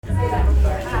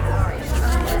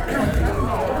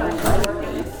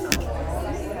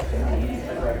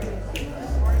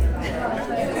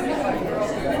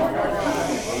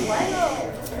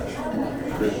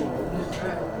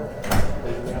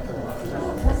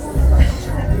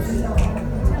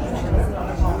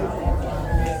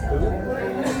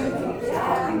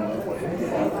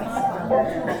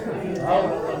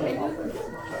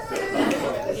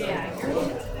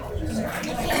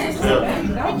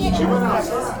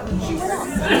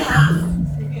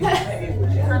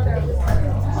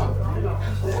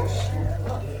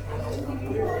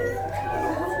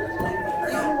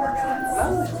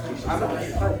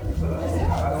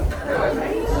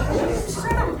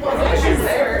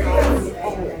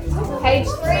Page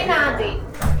 390.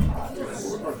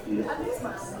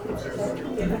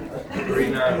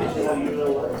 390.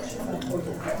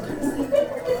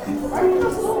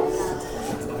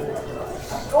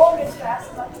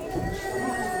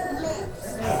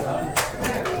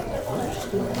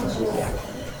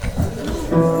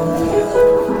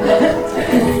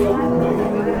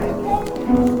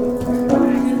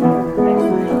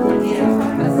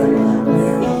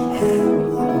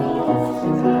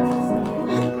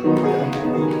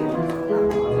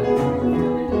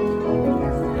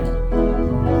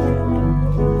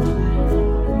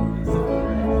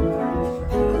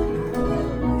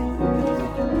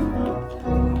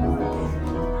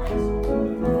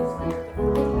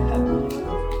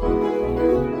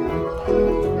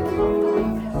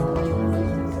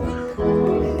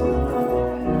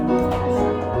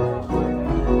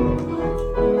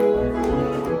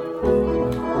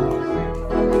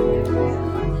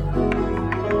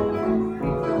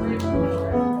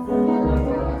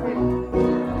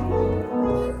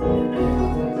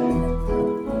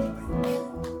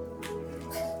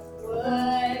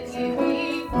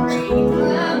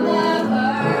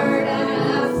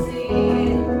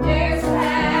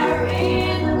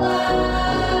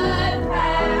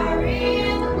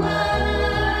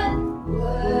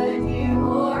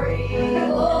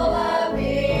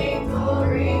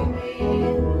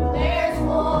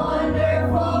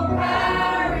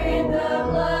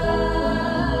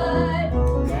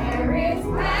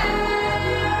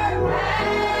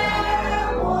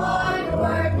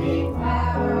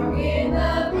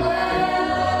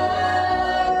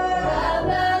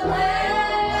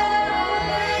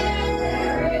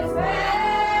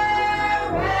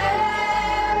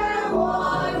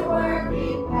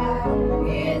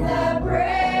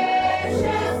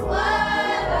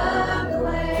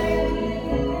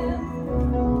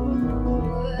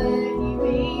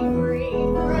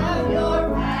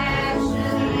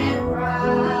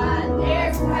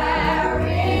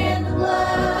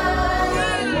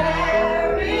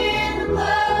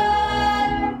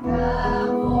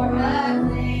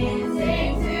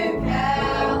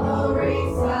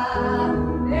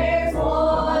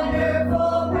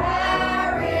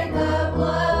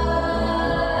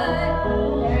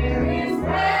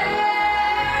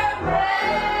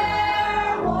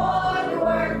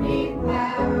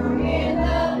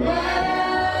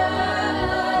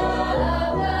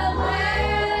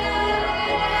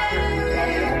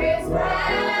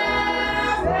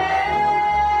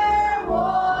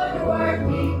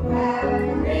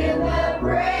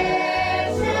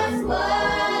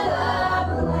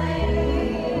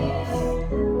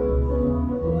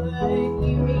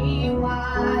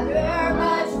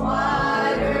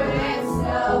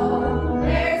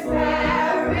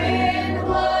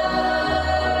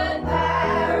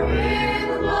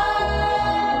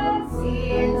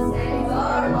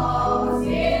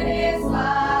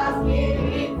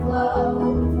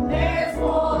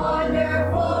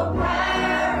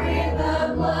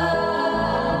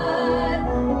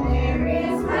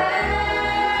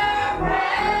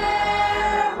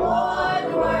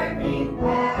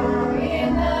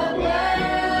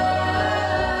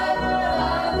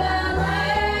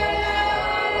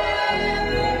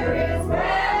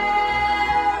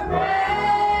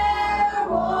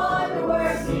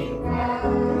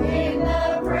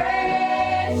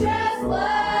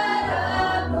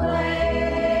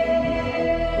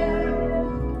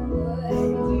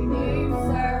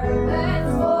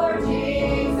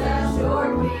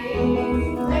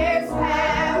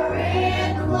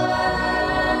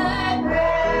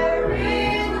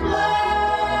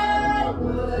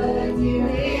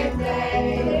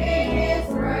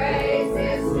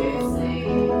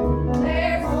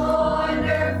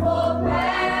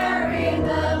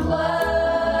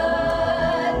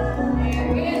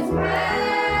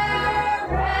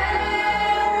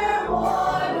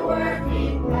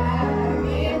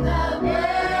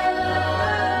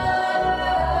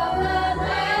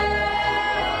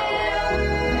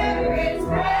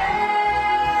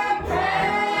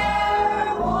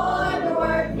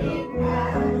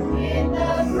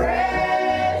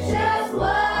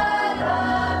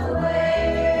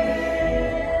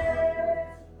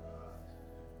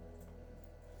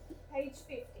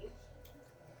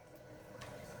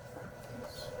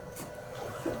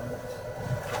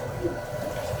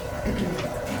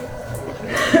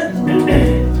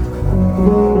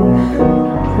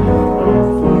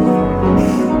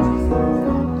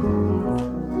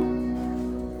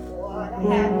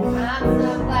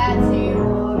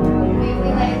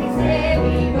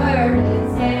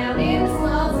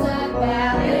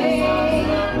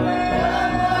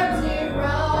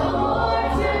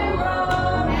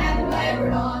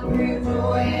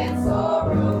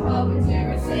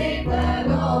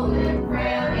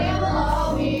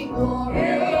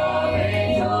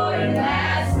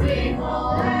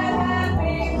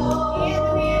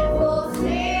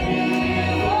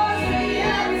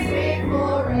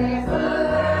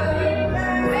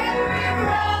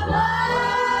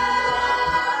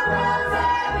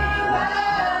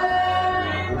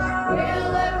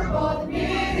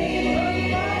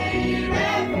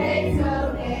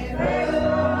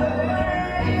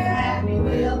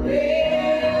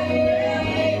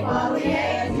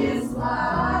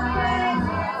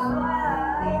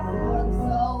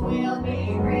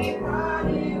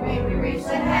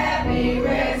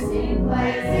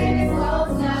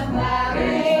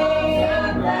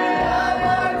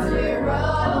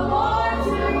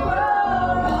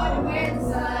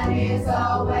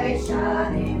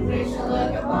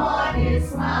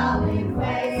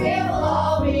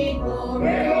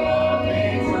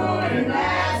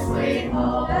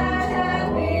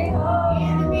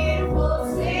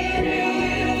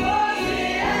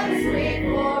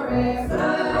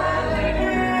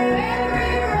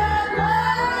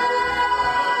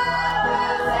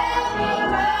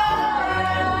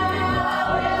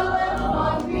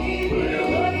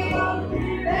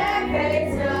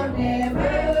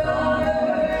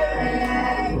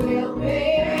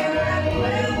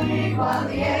 while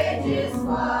the ages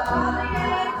fly.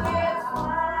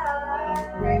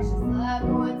 Precious loved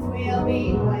ones will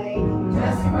be waiting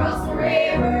just across the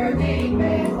river deep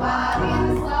and wide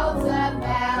in the Slow-Up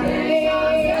Valley.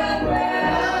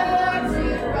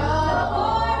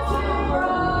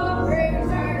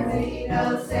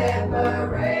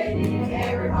 Separated,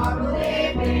 every heart will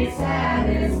live be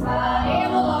satisfied. It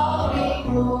will all be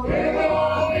glory, it will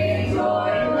all be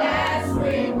joy, that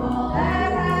sweet home,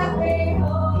 that happy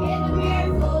home, in the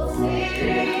beautiful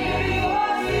city,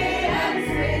 and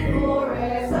sweet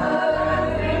forest of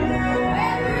the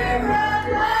river of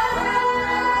love,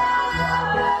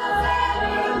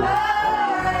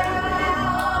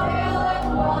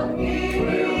 one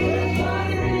beauty,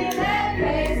 that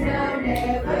place no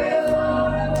never.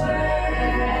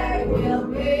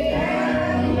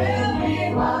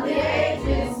 While the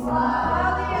ages fly.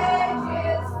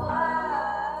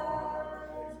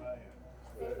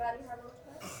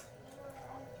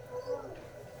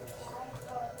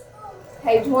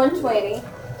 Page 120.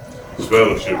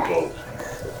 Fellowship folks.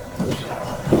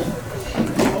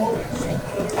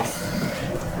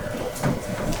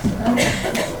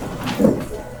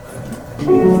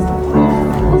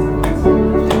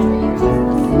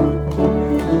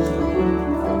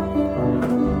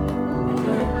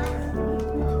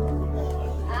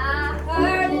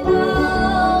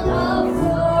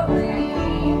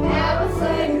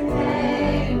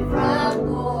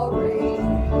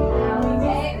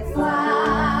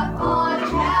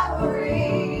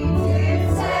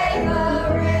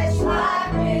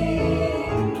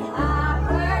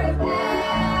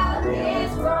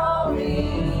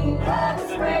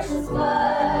 Spread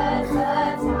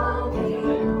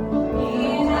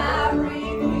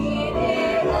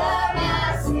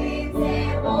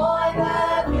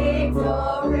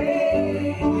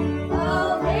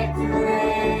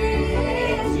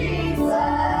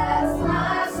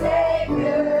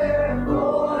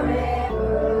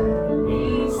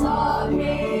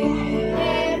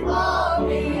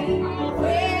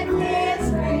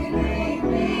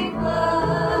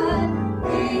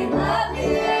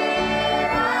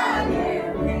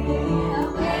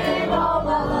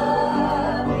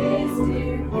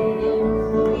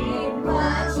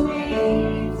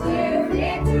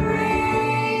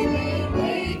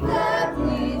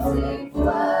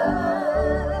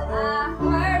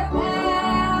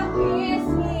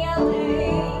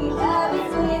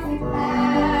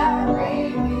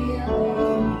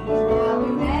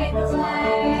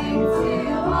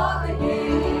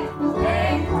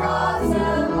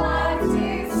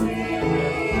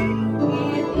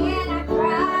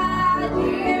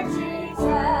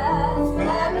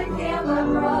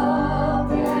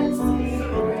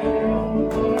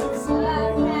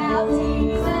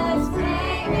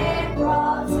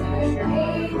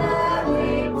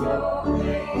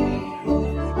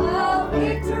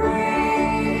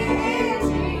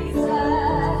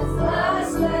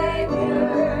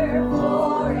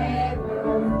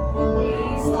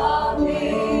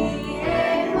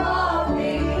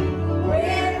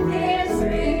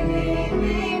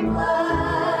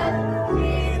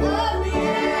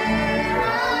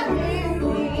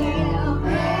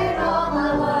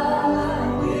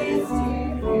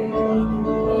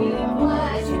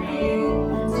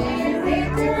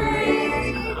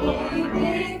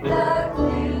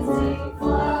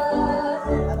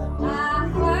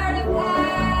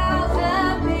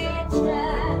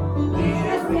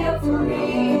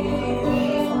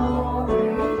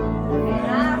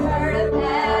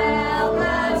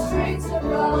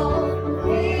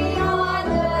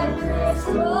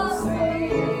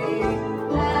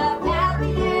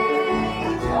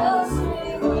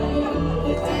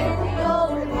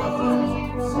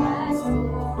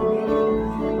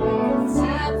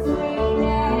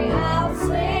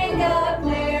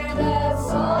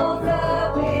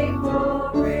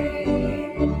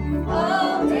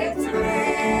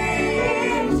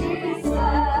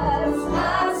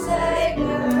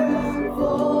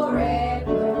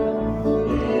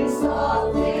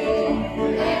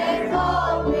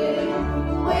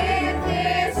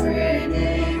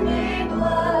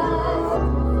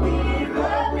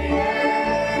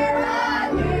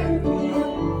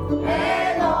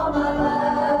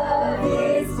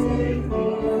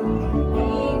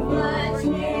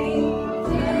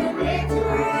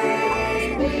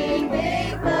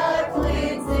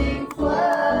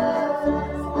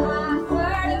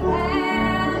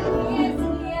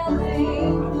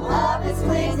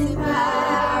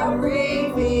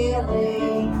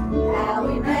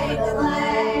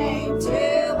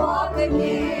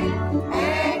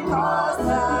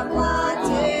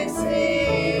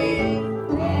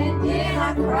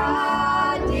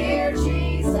dear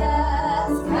Jesus,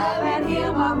 come and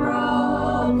heal my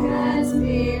broken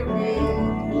spirit.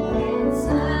 And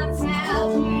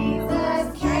somehow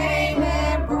Jesus came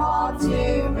and brought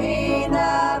to me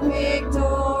the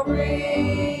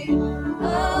victory.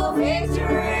 Oh,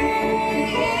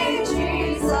 victory in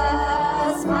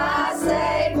Jesus, my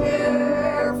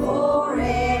Savior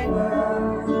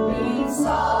forever. He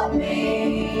sought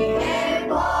me and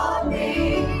bought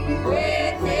me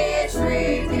with His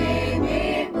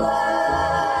redeeming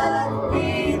blood.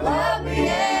 He loved me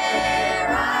ere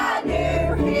I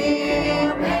knew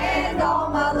Him, and all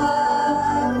my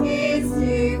love is to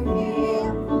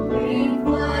Him. He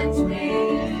plunged me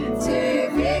to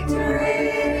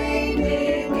victory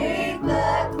beneath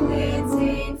the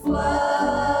cleansing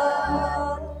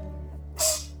flood.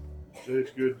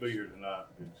 It's good to be here tonight.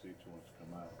 Good to see you want to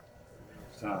come out.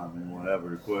 It's time. Anyone have a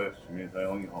request or anything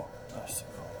on your heart?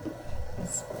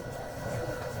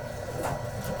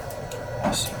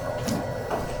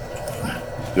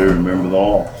 Still remember the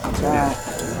law.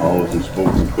 All of his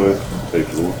spoken requests. Take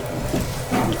the Lord.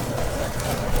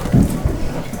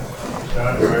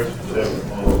 Kind gracious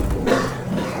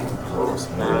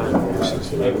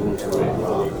Heavenly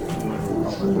Father,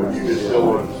 you just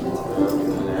show us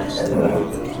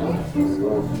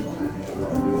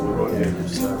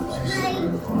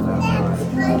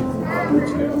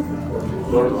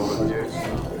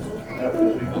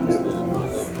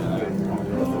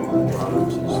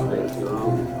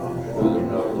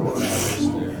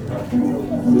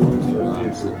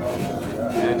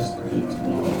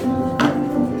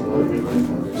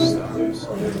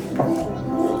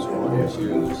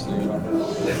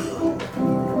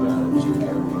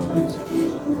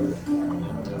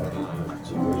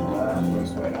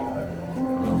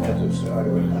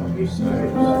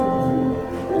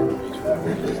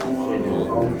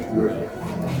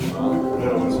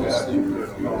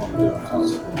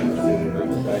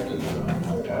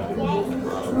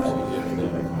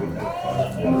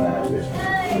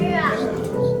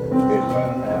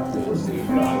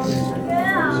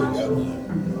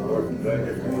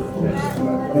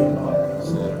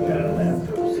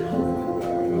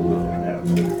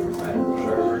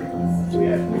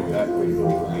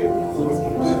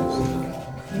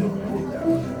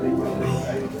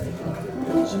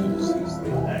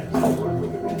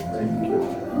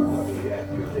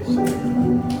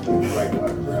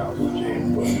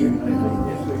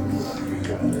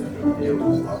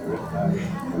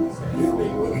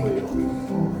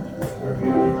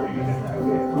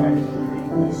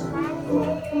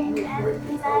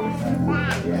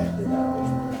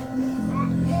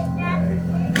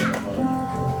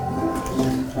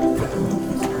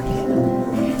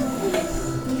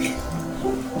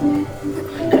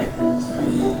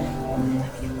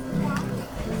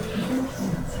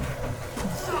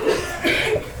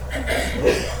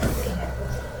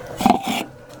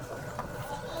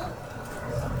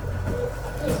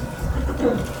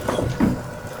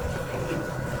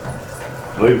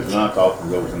I believe tonight's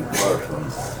offering goes in the first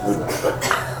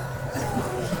one.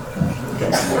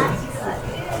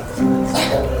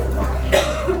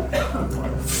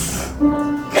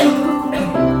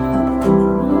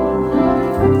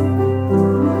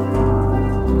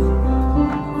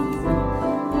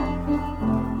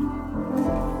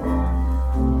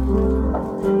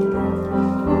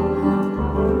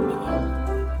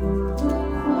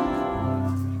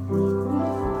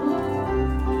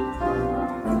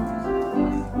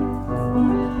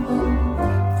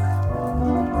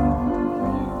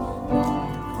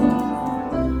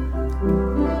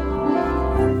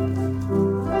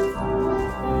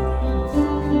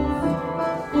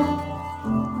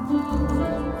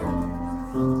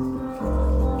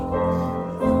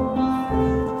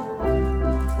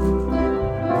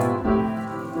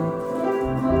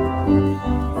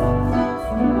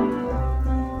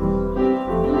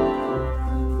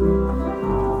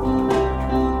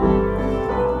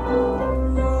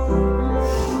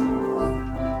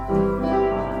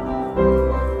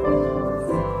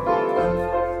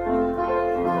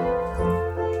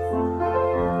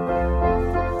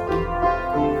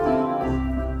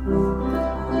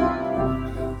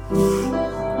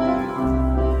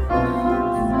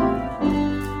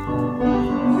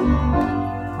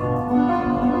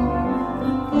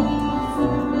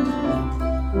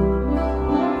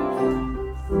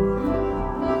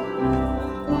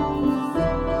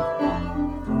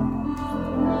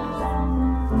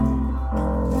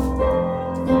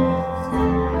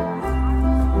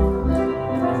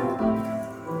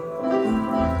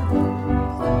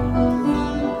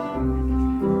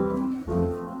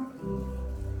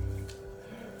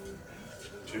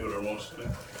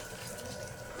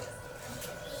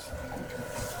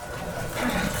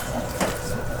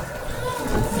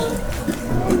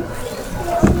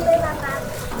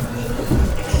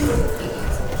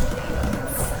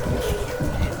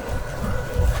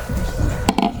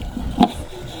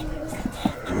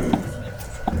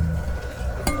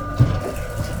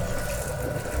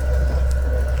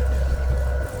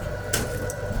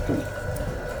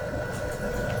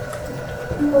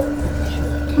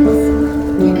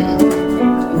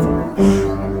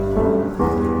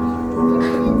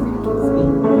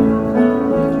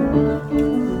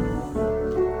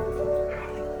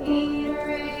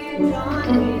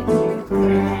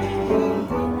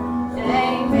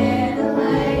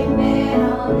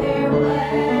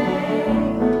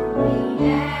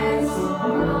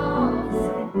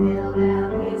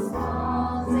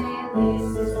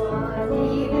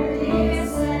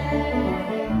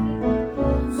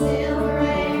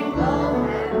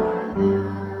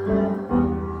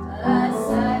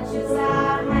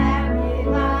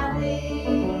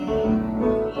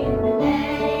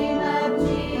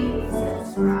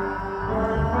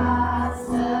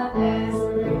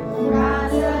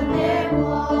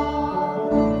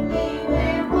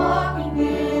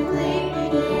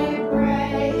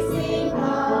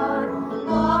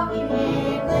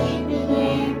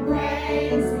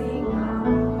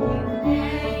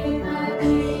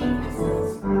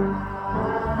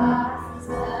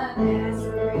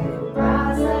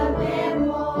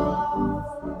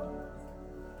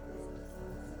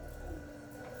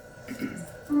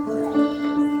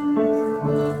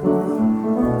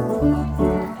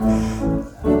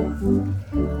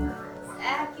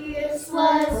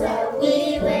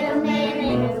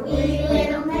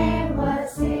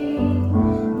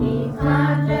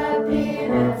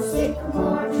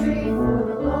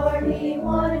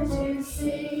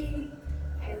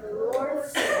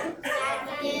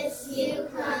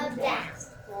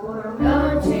 We're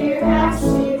going to your house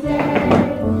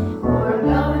today. We're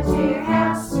going to your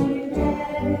house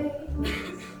today.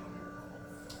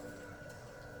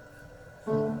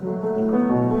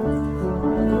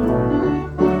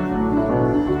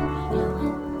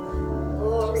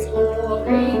 Glory,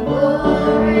 glory,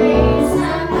 glory,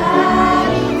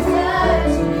 somebody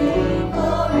touch me.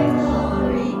 Glory,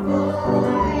 glory,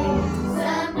 glory,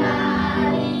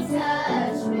 somebody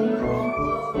touch me.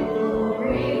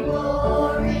 Glory,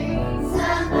 glory,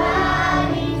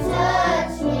 somebody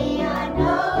touch me. I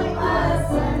know it was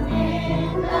the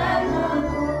hand of the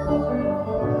Lord.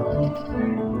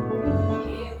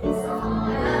 It was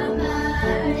on a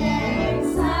Monday,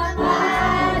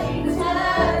 somebody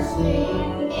touched me.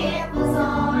 It was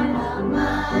on a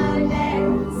Monday,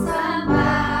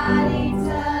 somebody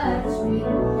touched me.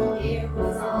 It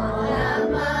was on a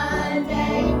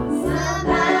Monday,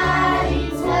 somebody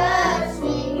touched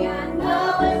me. I know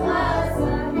it was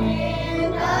the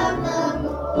hand of the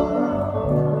Lord.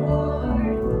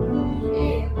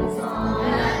 It was on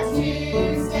a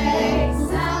Tuesday,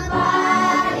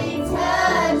 somebody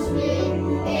touched me.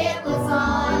 It was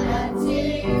on a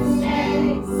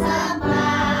Tuesday,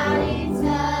 somebody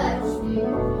touched me.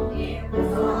 It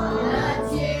was on a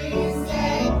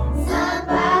Tuesday,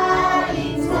 somebody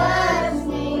touched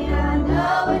me. I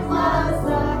know it was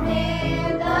the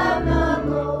hand of the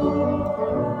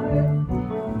Lord.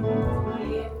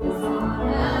 It was on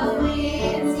a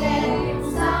Wednesday,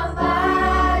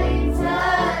 somebody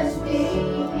touched me.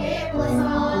 It was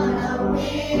on a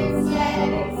Wednesday,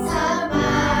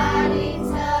 somebody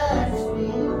touched me.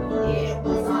 It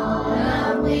was on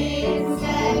a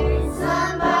Wednesday,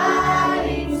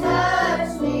 somebody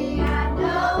touched me. I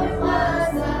know it was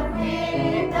the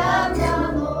hand of the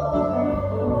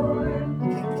Lord.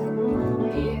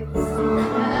 It was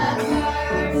on a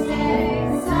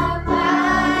Thursday,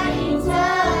 somebody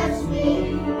touched me.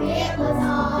 It was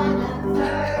on a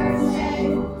Thursday,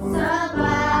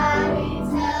 somebody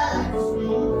touched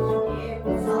me. It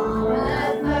was on a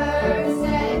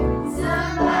Thursday,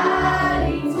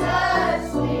 somebody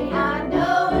touched me. I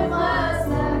know it was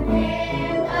the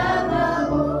hand of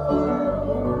the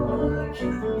Lord.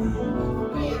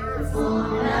 It was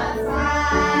on a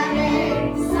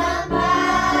Friday,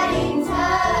 somebody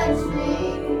touched me.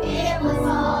 It was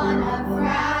on a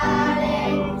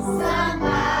Friday,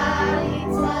 somebody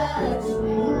touched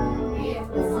me. It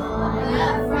was on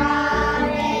a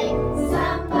Friday,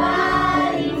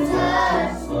 somebody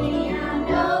touched me. I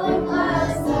know it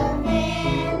was the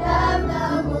hand of the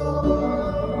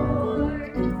Lord.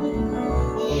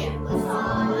 It was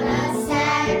on a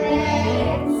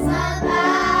Saturday,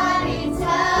 somebody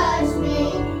touched me.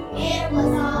 It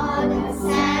was on a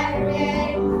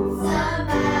Saturday,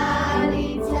 somebody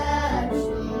touched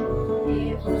me.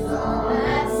 It was on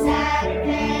a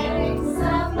Saturday,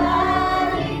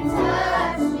 somebody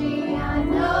touched me. I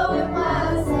know it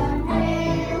was the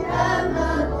hand of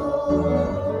the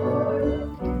Lord.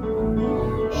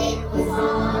 It was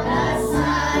on a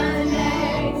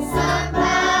Sunday,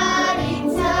 somebody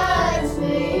touched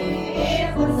me.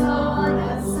 It was on a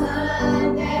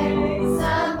Sunday,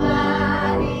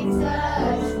 somebody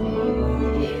touched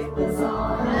me. It was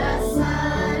on a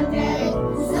Sunday,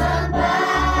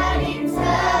 somebody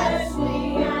touched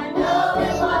me. I know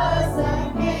it was the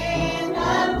hand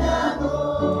of the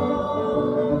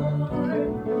Lord.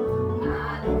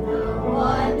 I don't know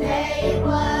what day it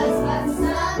was, but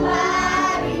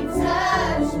somebody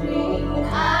touched me.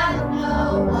 I don't know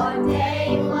what day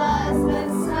it was, but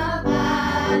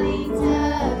somebody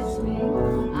touched me.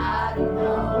 I don't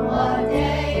know what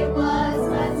day it was,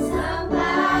 but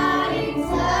somebody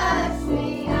touched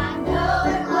me. I know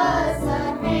it was the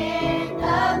hand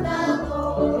of the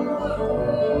Lord.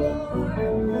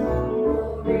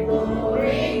 Glory,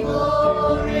 glory,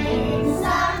 glory,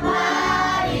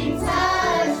 somebody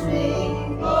touched me.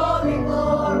 Glory,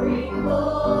 glory,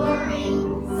 glory,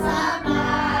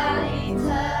 somebody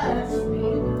touched me.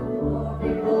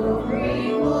 Glory, glory,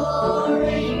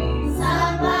 glory,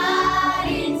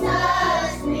 somebody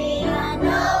touched me. I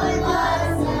know it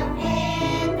was the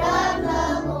hand of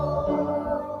the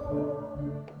Lord.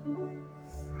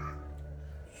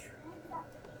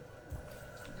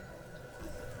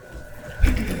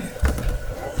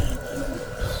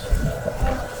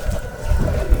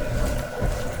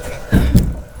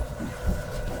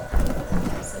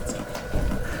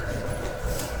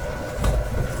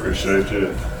 Appreciate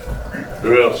it.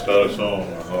 Who else got a song on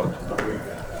the heart tonight?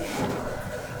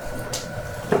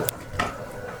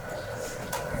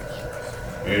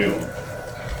 Anyone?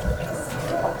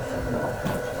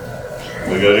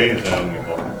 We got anything on your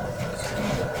heart?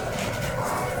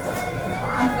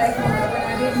 I'm thankful that when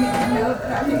I didn't even know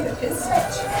that I needed his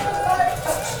touch.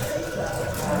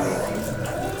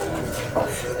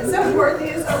 As unworthy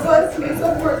as I was, and as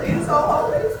unworthy as I'll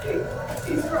always be,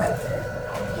 he's right there.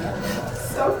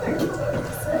 So thankful for his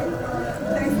sake.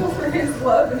 Thankful for his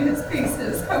love and his peace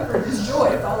and his comfort and his joy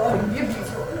if I'll let him give me joy.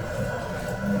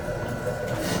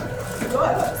 So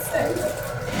I have to say.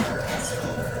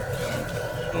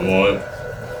 Come on.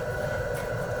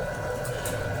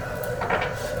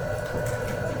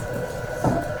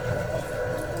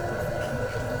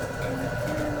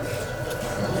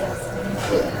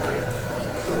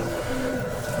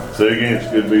 Say again, it's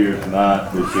good to be here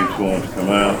tonight. Good to see each one to come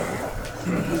out.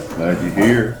 Glad you're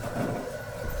here.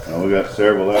 I know we got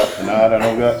several out tonight. I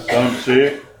know we got some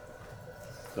sick,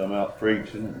 some out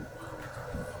preaching,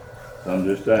 some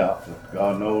just out. But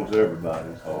God knows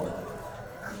everybody's heart.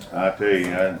 I tell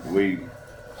you, we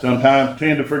sometimes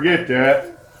tend to forget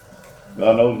that.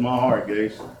 God knows my heart,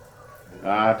 Gacy.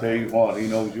 I tell you what, He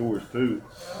knows yours too.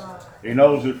 He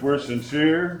knows if we're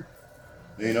sincere.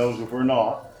 He knows if we're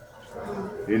not.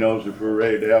 He knows if we're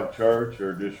ready to have church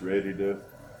or just ready to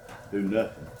do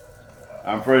nothing.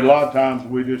 I'm afraid a lot of times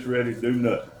we're just ready to do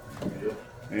nothing.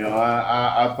 You know,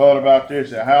 I thought about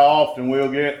this, how often we'll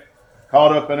get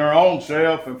caught up in our own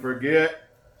self and forget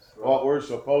what we're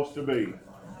supposed to be.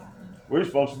 We're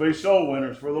supposed to be soul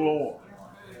winners for the Lord.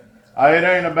 It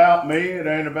ain't about me. It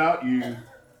ain't about you.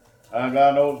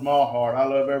 God knows my heart. I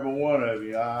love every one of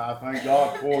you. I thank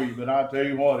God for you. But I tell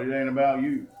you what, it ain't about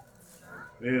you.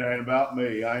 It ain't about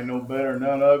me. I ain't no better than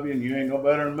none of you, and you ain't no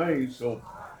better than me. So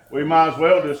we might as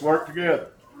well just work together.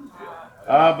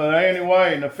 But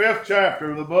anyway, in the 5th chapter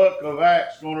of the book of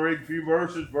Acts, going to read a few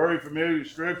verses, very familiar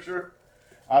scripture.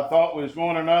 I thought we was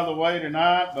going another way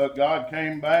tonight, but God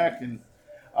came back and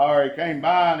he came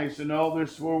by and he said, no,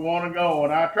 this is where we want to go.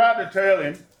 And I tried to tell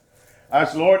him, I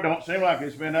said, Lord, don't seem like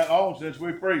it's been that long since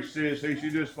we preached this. He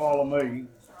should just follow me.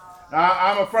 Now,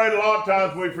 I'm afraid a lot of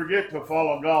times we forget to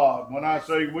follow God. When I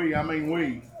say we, I mean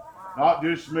we. Not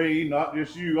just me, not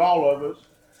just you, all of us.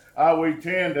 We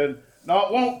tend to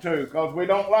not want to because we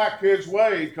don't like His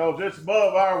way because it's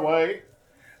above our way.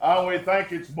 We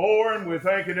think it's boring. We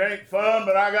think it ain't fun,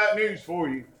 but I got news for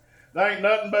you. There ain't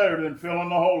nothing better than feeling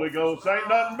the Holy Ghost. There ain't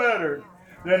nothing better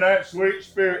than that sweet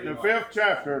Spirit. In the 5th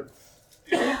chapter,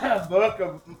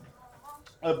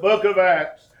 book of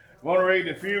Acts, I'm going to read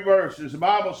a few verses. The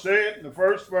Bible said, in the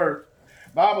first verse,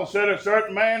 the Bible said, a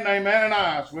certain man named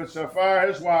Ananias, with Sapphira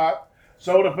his wife,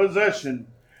 sold a possession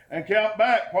and kept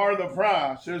back part of the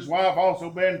price. His wife also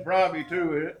been privy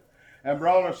to it, and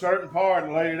brought a certain part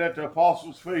and laid it at the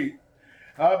apostles' feet.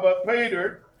 But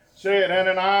Peter said,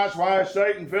 Ananias, why has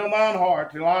Satan filled thine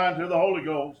heart to lie unto the Holy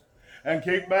Ghost, and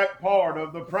keep back part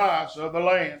of the price of the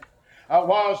land?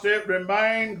 Whilst it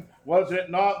remained, was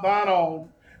it not thine own?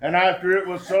 And after it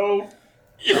was sold,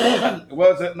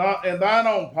 was it not in thine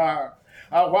own power?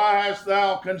 Why hast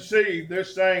thou conceived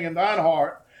this thing in thine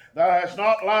heart? Thou hast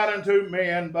not lied unto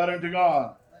men, but unto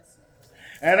God.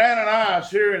 And Ananias,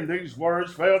 hearing these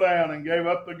words, fell down and gave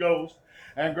up the ghost.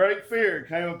 And great fear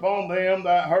came upon them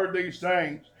that heard these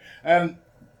things. And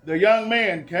the young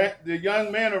men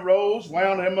arose,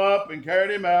 wound him up, and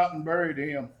carried him out, and buried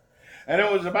him. And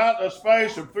it was about the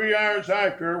space of 3 hours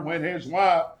after, when his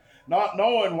wife, not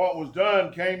knowing what was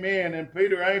done, came in, and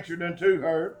Peter answered unto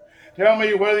her, Tell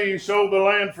me whether ye sold the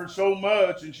land for so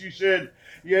much. And she said,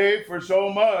 Yea, for so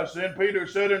much. Then Peter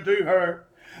said unto her,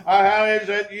 How is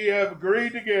it ye have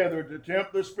agreed together to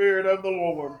tempt the Spirit of the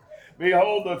Lord?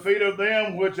 Behold, the feet of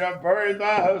them which have buried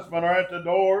thy husband are at the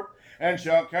door, and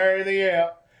shall carry thee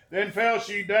out. Then fell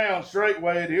she down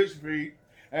straightway at his feet,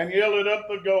 and yielded up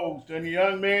the ghost. And the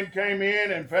young men came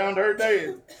in and found her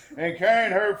dead, and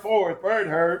carrying her forth, buried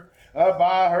her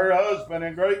by her husband.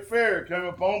 And great fear came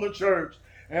upon the church,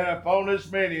 and upon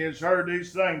as many as heard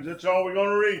these things. That's all we're going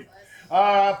to read.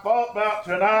 I thought about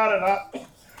tonight, and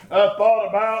I thought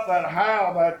about that,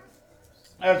 how that,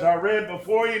 as I read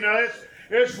before,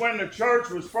 it's when the church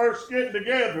was first getting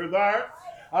together there.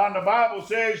 And the Bible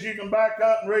says, you can back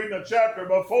up and read the chapter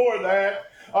before that,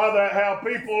 that how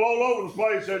people all over the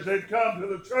place, as they'd come to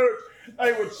the church,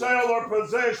 they would sell their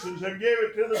possessions and give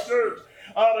it to the church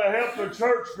to help the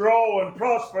church grow and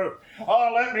prosper.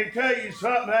 Let me tell you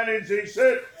something, that is, he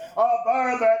said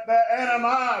there that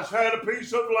Ananias had a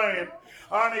piece of land.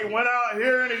 And he went out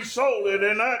here and he sold it,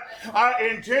 and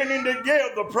intending to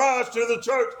give the price to the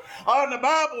church. And the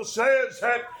Bible says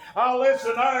that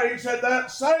Listen there. He said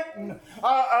that Satan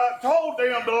told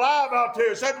them to lie about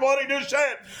this. That's what he just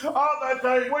said. That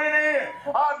they went in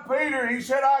on Peter. He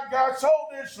said, I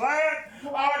sold this land.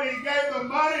 And he gave them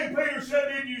money. And Peter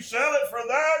said, did you sell it for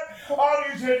that?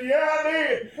 And he said, yeah, I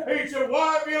did. He said,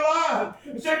 why have you lied?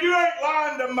 He said, you ain't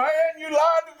lying to man. You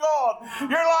lied to God.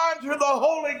 You're lying to the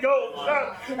Holy Ghost.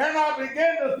 And I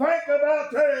began to think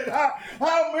about that.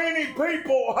 How many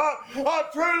people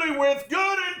truly with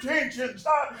good intentions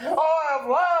have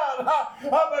lied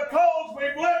because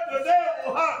we've let the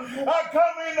devil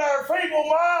come in our feeble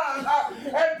mind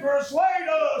and persuade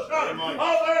us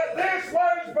that this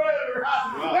way's better.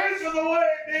 This is the way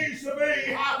it needs to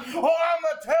be. I'm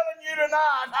telling you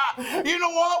tonight, you know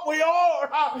what we are,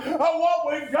 what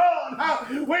we've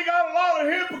done. We got a lot of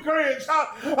hypocrites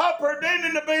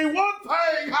pretending to be one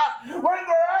thing when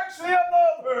they're actually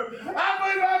another. I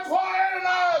believe that's why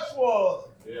Ananias was.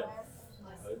 Yeah.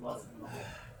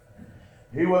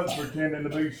 He wasn't pretending to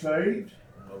be saved.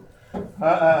 He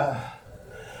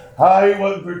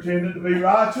wasn't pretending to be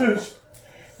righteous.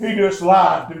 He just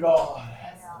lied to God.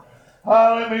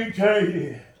 Let me tell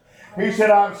you. He said,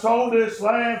 I've sold this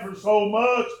land for so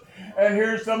much, and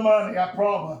here's the money, I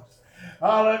promise.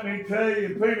 Let me tell you.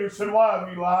 Peter said, why have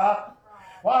you lied?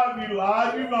 Why have you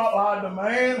lied? You've not lied to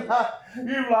man.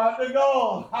 You've lied to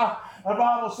God. The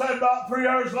Bible said about 3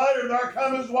 hours later, there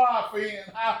come his wife in.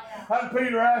 And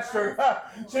Peter asked her,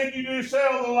 said, you do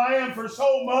sell the land for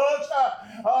so much?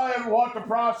 What the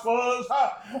price was?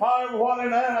 What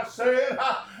Ananias said?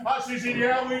 She said,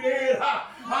 yeah, we did.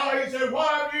 He said,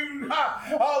 why have you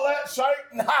let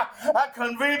Satan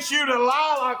convince you to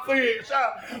lie like this?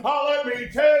 Let me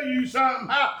tell you something.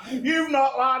 You've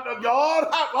not lied to God.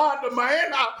 Lied to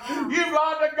man. You've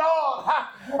lied to God.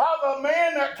 The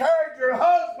men that carried your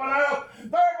husband out,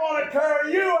 they're going to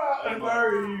carry you out and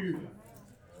bury you.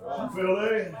 You feel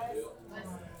that?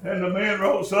 And the men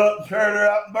rose up and carried her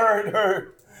out and buried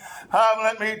her.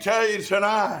 Let me tell you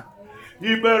tonight,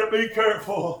 you better be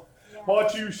careful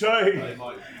what you say.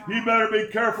 You better be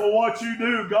careful what you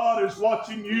do. God is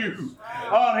watching you.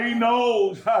 He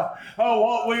knows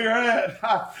what we're at.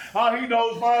 He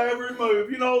knows my every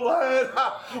move. You know that?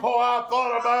 I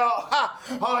thought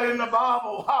about in the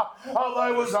Bible,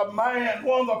 there was a man,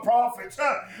 one of the prophets.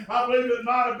 I believe it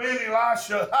might have been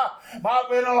Elisha. Might have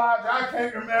been Elijah. I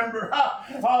can't remember.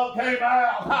 Came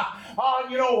out.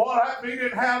 You know what happened? He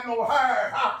didn't have no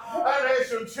hair. And then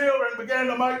some children began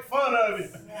to make fun of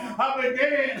him. I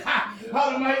began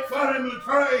to make fun of him in the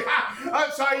tree.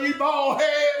 I'd say, you bald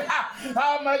head.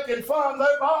 I'm making fun of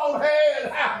their bald head.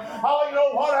 You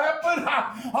know what happened?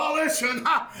 Listen,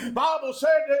 Bible said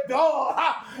that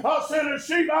God sent a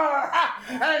she-bear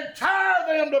and tied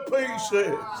them to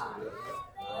pieces.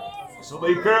 So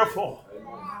be careful.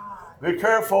 Be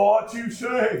careful what you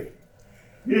say.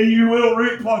 You will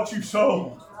reap what you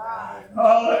sow.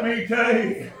 Let me tell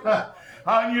you,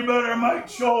 you better make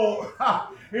sure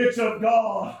it's of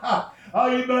God.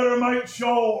 You better make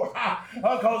sure,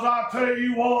 because I tell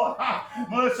you what,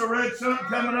 Melissa read something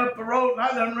coming up the road, and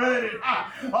I done read it.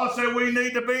 I said we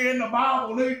need to be in the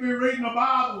Bible, need to be reading the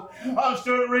Bible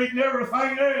instead of reading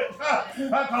everything else,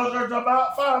 because there's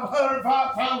about 500,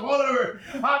 5,000, whatever,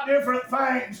 different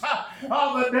things.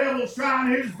 The devil's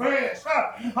trying his best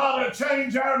to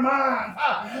change our mind,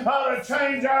 to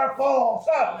change our thoughts,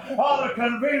 to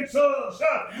convince us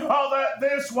that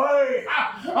this way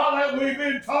that we've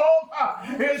been taught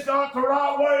is not the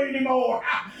right way anymore.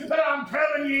 But I'm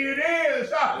telling you it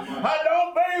is.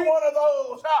 Don't be one of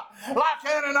those like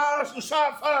Ananias and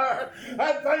Sapphira and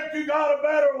think you got a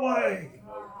better way.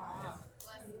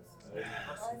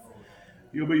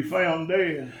 You'll be found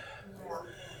dead.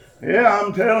 Yeah,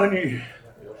 I'm telling you.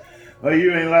 Well,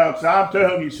 you ain't allowed to. I'm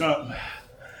telling you something.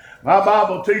 My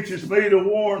Bible teaches me to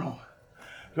warn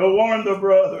the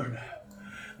brethren.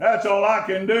 That's all I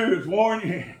can do is warn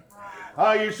you.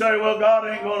 You say, well, God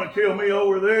ain't going to kill me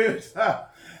over this.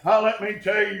 Let me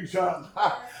tell you something.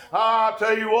 I'll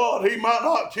tell you what, he might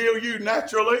not kill you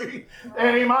naturally,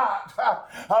 and he might. But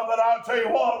I'll tell you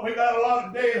what, we got a lot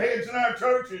of deadheads in our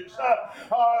churches.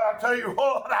 I'll tell you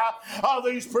what, all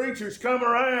these preachers come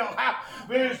around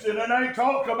visiting, and they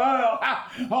talk about,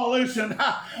 listen,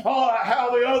 how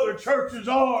the other churches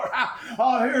are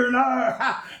here and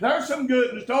there. There's some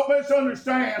goodness, don't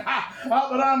misunderstand.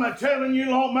 But I'm telling you,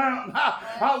 Long Mountain,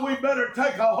 we better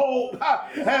take a hold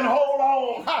and hold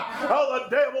on. The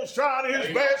devil's trying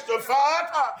his best has to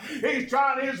fight. He's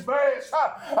trying his best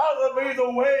to be the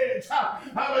wedge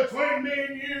between me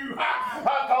and you.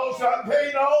 Because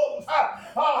he knows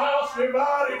a house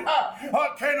divided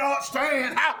cannot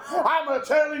stand. I'm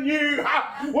telling you,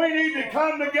 we need to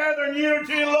come together in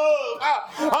unity and love.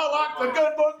 Like the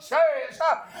good book says,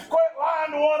 quit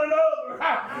lying to one another.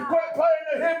 Quit playing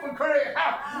the hypocrite.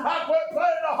 Quit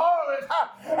playing the harlot.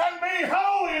 And be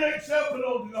holy and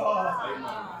acceptable to God.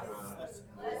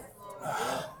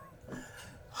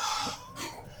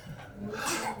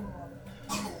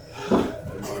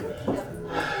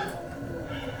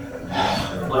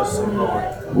 Bless the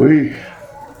Lord. We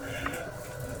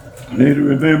need to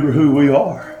remember who we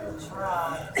are.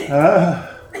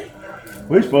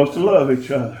 We're supposed to love each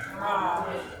other.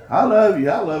 I love you.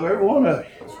 I love every one of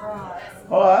you.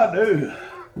 Oh, I do.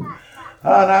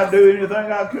 And I'd do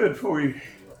anything I could for you.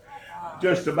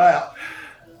 Just about.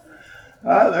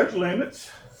 There's limits.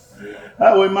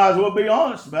 We might as well be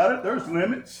honest about it. There's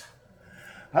limits.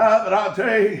 But I'll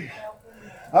tell you,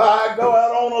 I go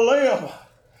out on a limb.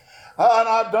 And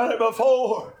I've done it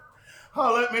before.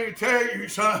 Let me tell you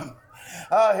something.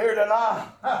 Here tonight,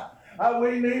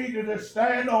 we need to just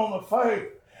stand on the faith.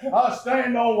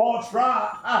 Stand on what's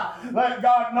right. Let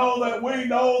God know that we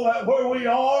know that where we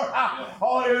are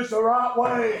is the right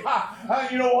way.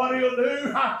 You know what He'll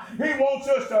do? He wants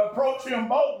us to approach Him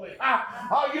boldly.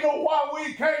 You know why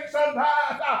we can't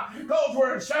sometimes? Because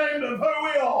we're ashamed of who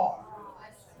we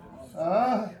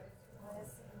are.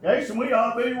 Jason, we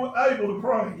ought to be able to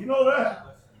pray. You know that?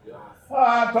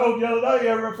 I told you the other day, you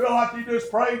ever feel like you just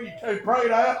prayed, you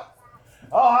prayed out?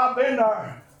 Oh, I've been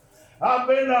there. I've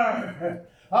been there.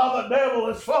 Oh, the devil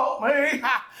has fought me.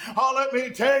 Oh, let me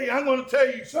tell you, I'm going to tell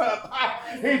you something.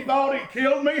 He thought he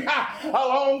killed me a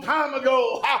long time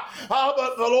ago.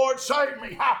 But the Lord saved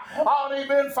me. Oh, and He's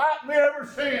been fighting me ever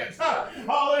since.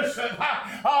 Oh, listen.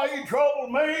 He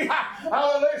troubled me.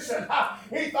 Oh, listen.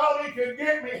 He thought he could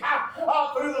get me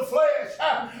through the flesh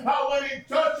when He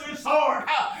touched His heart.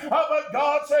 But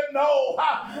God said, no,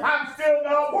 I'm still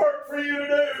got work for you to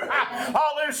do.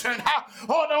 Oh, listen.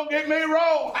 Oh, don't get me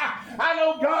wrong. I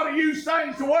know God will use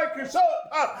things to wake us up.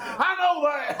 I know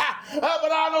that.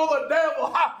 But I know the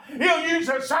devil, he'll use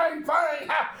the same thing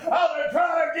to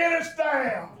try to get us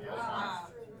down.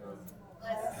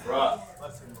 Right.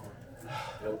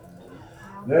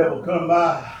 Devil come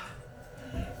by,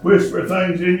 whisper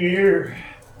things in your ear,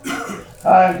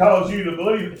 and cause you to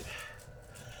believe it.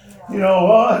 You know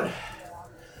what?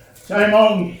 Shame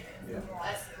on you.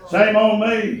 Shame on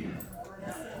me.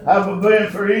 I've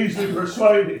been for easily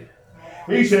persuaded.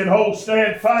 He said, hold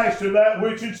steadfast to that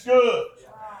which is good.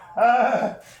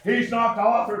 He's not the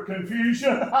author of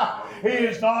confusion. He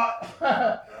is not.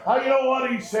 You know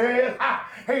what He said?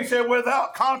 He said,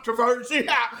 without controversy,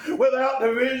 without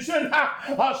division,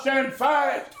 stand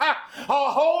fast.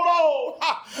 Hold on.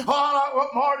 Like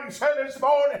what Marty said this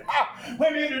morning. We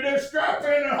need to just strap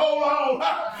in and hold on.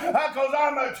 Because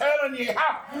I'm telling you,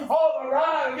 the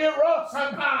ride will get rough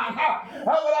sometimes.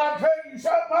 But I'm telling you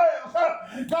something else.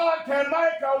 God can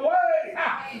make a way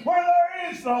where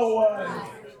there is no way.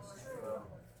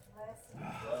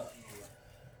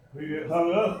 We get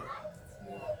hung up.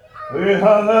 We get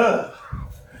hung up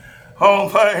on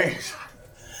things.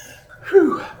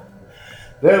 Whew.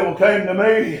 Devil came to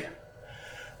me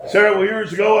several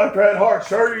years ago after I had heart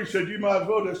surgery. He said, you might as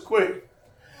well just quit.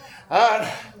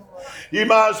 You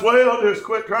might as well just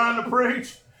quit trying to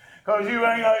preach because you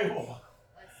ain't able.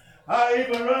 I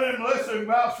even run into, listen,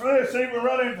 about this, even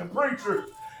run into preachers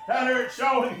down here at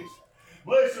Shoney's.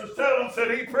 Listen, tell him,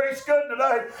 said he preached good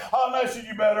today. Oh, and they said,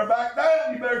 you better back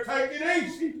down. You better take it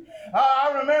easy.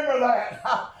 I remember that.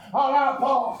 I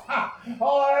thought,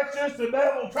 that's just the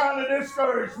devil trying to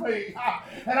discourage me.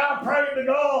 And I prayed to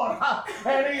God,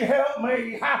 and He helped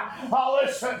me.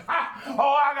 Listen,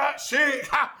 I got sick.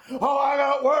 I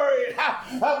got worried.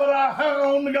 But I hung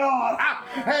on to God,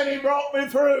 and He brought me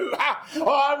through.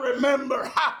 I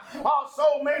remember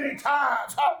so many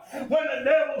times when the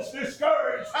devil's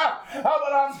discouraged.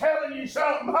 But I'm telling you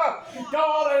something,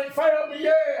 God ain't failed me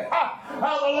yet. The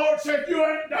Lord said, you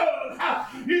ain't done.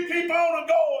 You keep on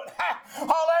going.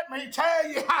 Let me tell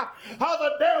you how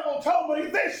the devil told me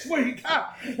this week.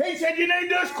 He said, you need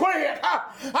to just quit.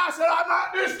 I said, I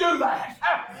might just do that.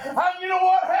 And you know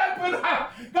what happened?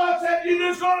 God said, you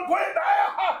just going to quit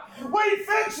now? We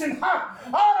fixing to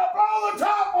blow the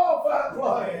top off that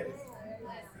place.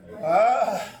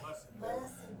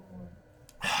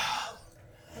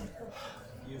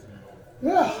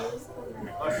 Yeah.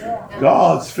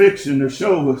 God's fixing to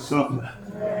show us something.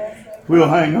 We'll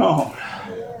hang on.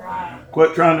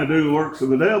 Quit trying to do the works of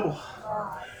the devil.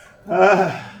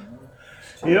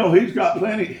 You know, he's got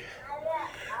plenty.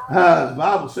 The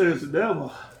Bible says the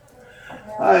devil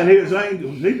and his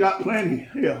angels, he got plenty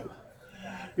of help.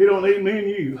 He don't need me and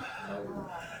you.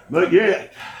 But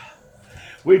yet,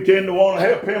 we tend to want to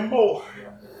help him more.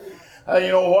 You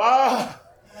know why?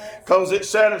 Because it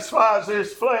satisfies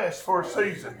his flesh for a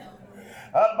season.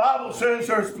 The Bible says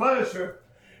there's pleasure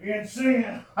in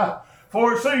sin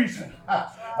for a season.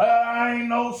 I ain't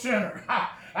no sinner.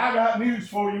 I got news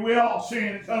for you. We all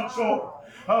sin in some sort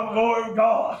of the glory of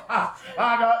God.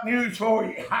 I got news for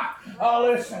you.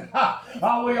 Listen,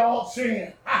 we all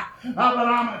sin. But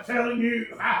I'm telling you,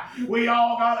 we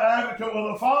all got an advocate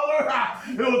with the Father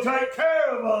who will take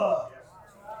care of us.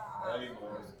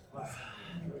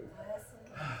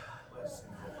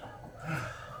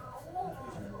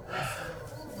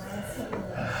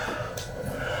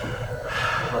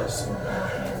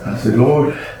 I said,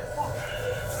 Lord,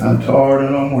 I'm tired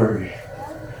and I'm weary.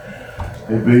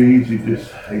 It'd be easy he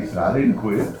said, I didn't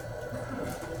quit.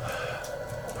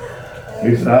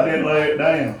 He said, I didn't lay it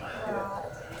down.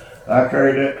 I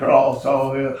carried that cross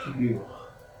all the way up to you.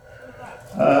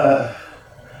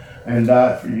 And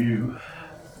died for you.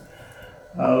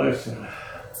 Now listen.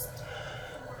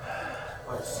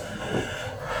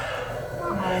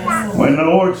 When the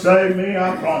Lord saved me,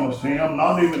 I promised him,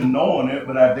 not even knowing it,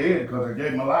 but I did because I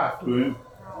gave my life to him.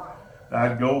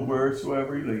 I'd go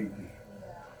wheresoever he leads me.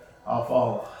 I'll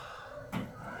follow.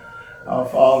 I'll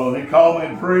follow. And he called me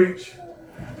to preach.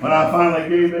 When I finally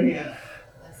gave in,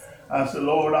 I said,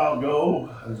 Lord, I'll go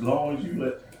as long as you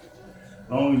let me. As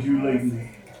long as you lead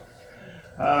me.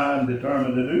 I'm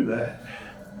determined to do that.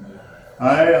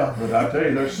 I am, but I tell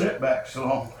you, there's setbacks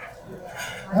along.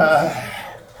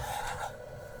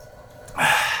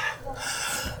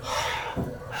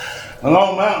 The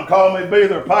Long Mountain called me to be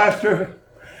their pastor.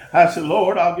 I said,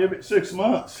 Lord, I'll give it 6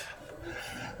 months.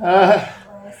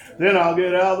 Then I'll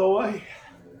get out of the way.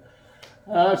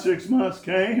 6 months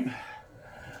came.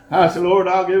 I said, Lord,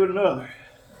 I'll give it another.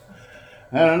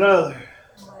 And another.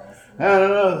 And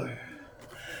another.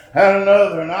 And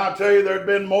another. And I'll tell you, there's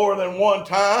been more than one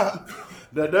time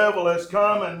the devil has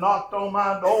come and knocked on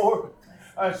my door.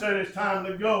 I said, it's time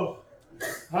to go.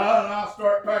 And I'll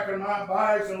start packing my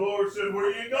bags. And the Lord said, where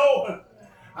are you going?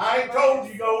 I ain't told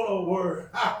you go nowhere.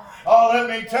 Let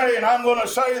me tell you, and I'm going to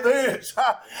say this.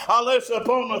 I listen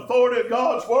upon the authority of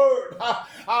God's word.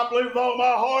 I believe with all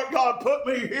my heart God put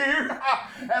me here.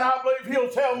 And I believe he'll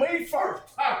tell me first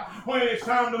when it's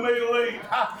time to me to leave.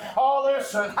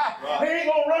 Listen, he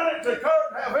ain't going to run it to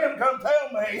Kurt and have him come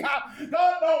tell me.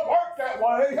 God don't work that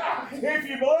way. If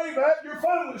you believe that, you're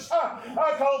foolish.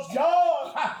 Because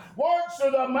God works to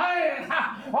the man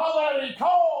that he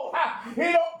called. He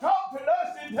don't talk to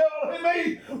us and tell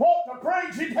me what to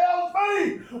preach. He tells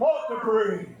me what to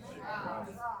preach.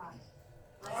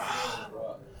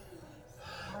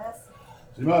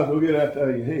 You might as well get that out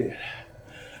of your head.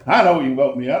 I know you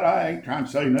vote me out. I ain't trying to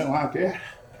say nothing like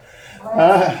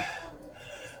that.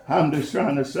 I'm just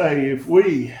trying to say if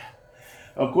we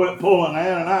quit pulling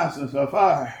Ananias and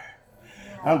Sapphira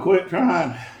and quit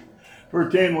trying to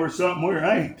pretend we're something we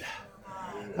ain't,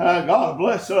 God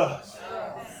bless us.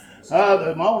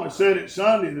 The moment said it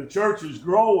Sunday, the church is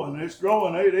growing. It's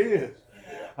growing. It is.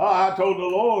 I told the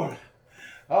Lord,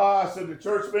 I said the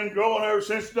church's been growing ever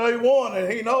since day one,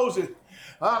 and he knows it.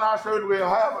 And I said, we'll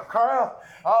have a crowd.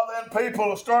 Then people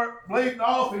will start bleeding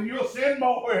off, and you'll send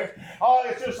more.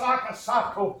 It's just like a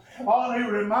cycle. He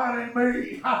reminded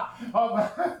me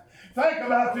think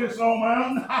about this, old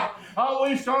man.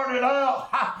 We started out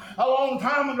a long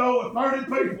time ago with 30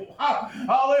 people.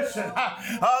 Listen,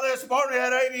 this morning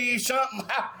at 80 something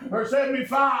or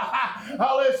 75.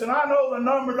 Listen, I know the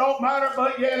number don't matter,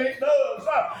 but yet it does.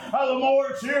 The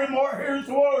more it's here, the more hears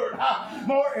the word.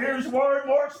 More hears the word,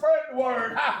 more spread the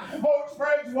word. More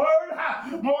spreads the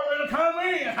word, more that'll come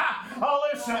in.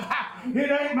 Listen,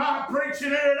 it ain't my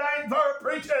preaching, it ain't their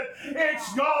preaching,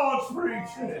 it's God's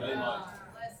preaching.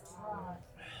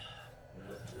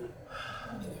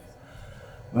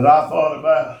 But I thought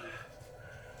about,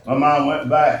 my mind went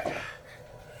back.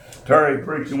 Terry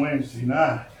preaching Wednesday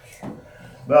night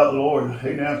about the Lord.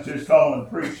 He announced his calling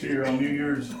to preach here on New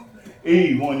Year's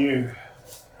Eve one year.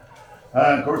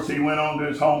 Of course, he went on to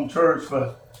his home church,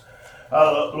 but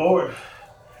Lord,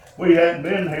 we hadn't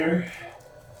been here.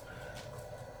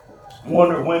 I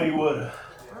wonder when he would.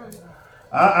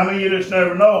 I mean, you just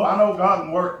never know. I know God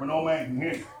can work, but no man can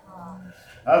hear.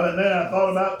 But then I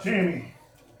thought about Timmy.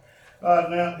 He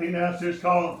announced his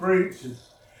calling to preach.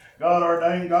 God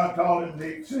ordained, God called him,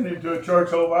 he sent him to a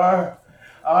church over there.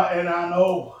 And I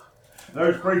know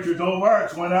There's preachers over there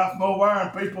that's went out from over there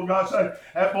and people got saved.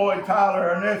 That boy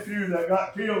Tyler, our nephew that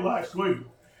got killed last week,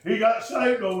 he got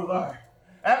saved over there.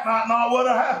 That might not would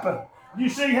have happened. You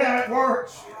see how it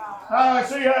works? I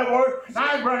see how it works.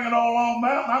 I ain't bringing on Long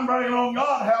Mountain. I'm bringing on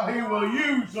God how He will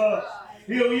use us.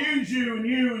 He'll use you and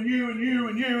you and you and you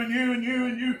and you and you and you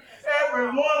and you. Every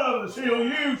one of us He'll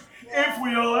use if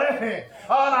we'll let Him.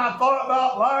 Oh, and I thought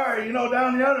about Larry,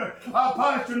 down the other,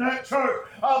 pastor in that church,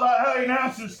 about how he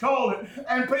announced called it,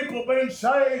 and people being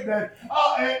saved, and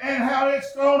how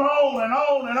it's gone on and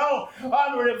on and on.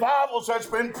 On the revivals that's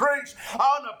been preached,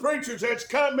 on the preachers that's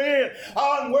come in,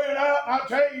 on went out. And I'll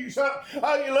tell you something.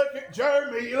 You look at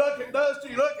Jeremy, you look at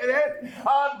Dusty, you look at Ed,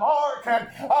 on Mark, and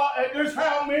just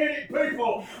how many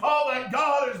people that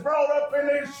God has brought up in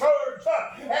His church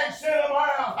and sent them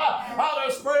out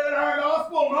to spread our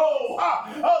gospel. No,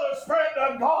 to spread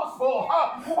the gospel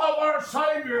of our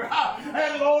Savior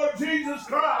and Lord Jesus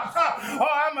Christ.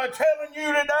 I'm telling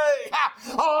you today,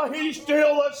 He's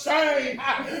still the same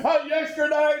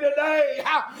yesterday, today,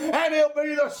 and He'll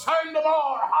be the same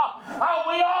tomorrow.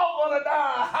 We all going to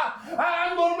die.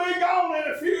 I'm going to be gone in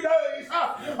a few days,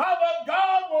 but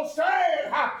God will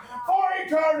stand for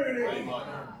eternity.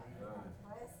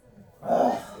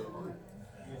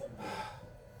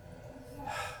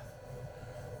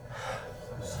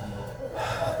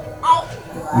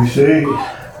 You see,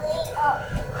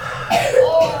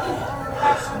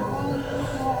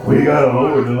 we got a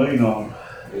Lord to lean on.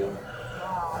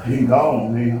 You can call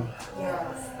on Him.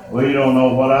 Well, you don't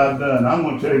know what I've done. I'm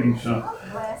going to tell you something.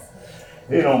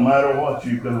 It don't matter what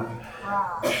you've done.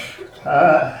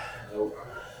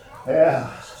 Yeah.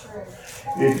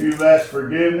 If you've asked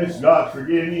forgiveness, God's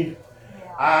forgiven you.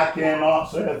 I cannot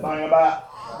say a thing about it.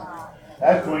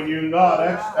 That's when you and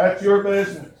God. That's your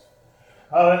business.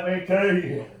 Let me tell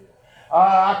you,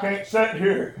 I can't sit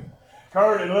here,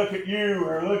 Kurt, and look at you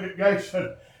or look at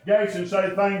Jason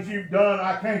say things you've done.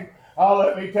 I can't.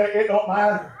 Let me tell you, it don't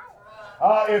matter.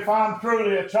 If I'm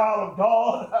truly a child of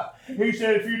God, He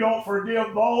said, if you don't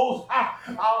forgive those,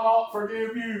 I'll not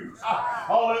forgive you.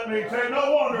 Let me tell you,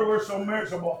 no wonder we're so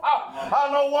miserable.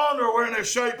 No wonder we're in the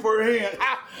shape we're in.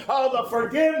 The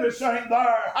forgiveness ain't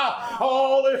there.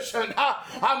 Listen,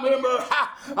 I remember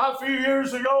a few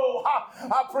years ago,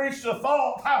 I preached a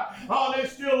thought,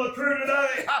 it's still the truth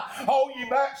today. You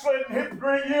backslidden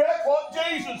hypocrite, you, that's what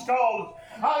Jesus called us.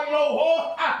 You know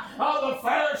what? The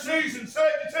Pharisees and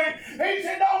Sadducees, He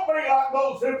said, don't be like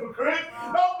those hypocrites.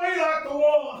 Don't be like the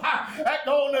one that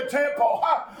go in the temple.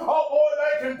 Boy,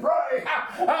 they can pray,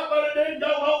 but it didn't go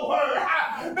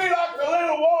nowhere. Be like the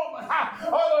little woman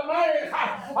or the man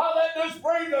that just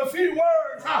breathed a few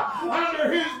words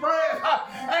under his breath,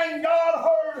 and God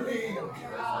heard him.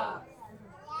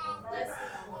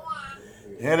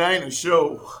 It ain't a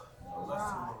show.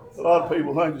 A lot of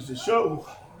people think it's a show.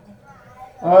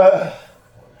 It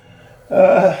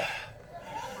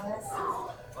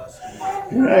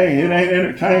ain't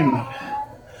entertainment.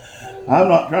 I'm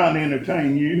not trying to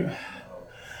entertain you.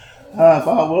 If I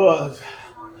was,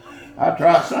 I'd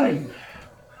try singing.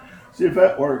 See if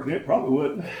that worked. It probably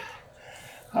wouldn't.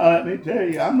 Let me tell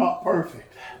you, I'm not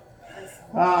perfect.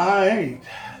 I ain't.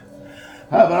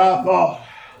 But I thought,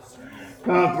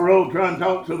 come up the road trying to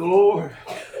talk to the Lord,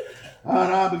 and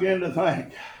I began to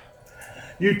think,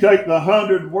 you take the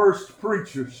 100 worst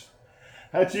preachers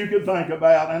that you could think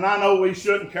about, and I know we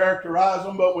shouldn't characterize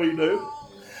them, but we do.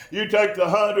 You take the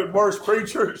 100 worst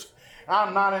preachers,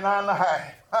 I'm 99 and a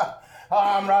half.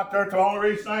 I'm right there at the only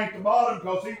reason I ain't the bottom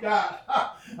because he died.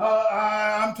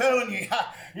 I'm telling you,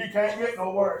 you can't get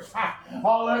no worse.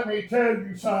 Let me tell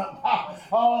you something.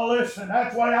 Listen,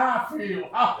 that's the way I feel.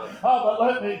 But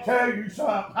let me tell you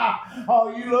something.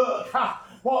 You look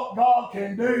what God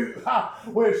can do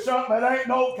with something that ain't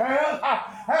no count.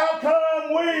 How come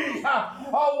we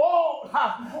won't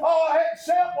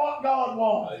accept what God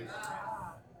wants?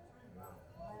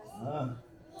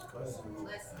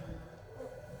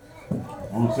 I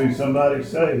want to see somebody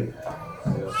saved.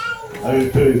 I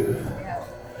do too.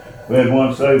 We had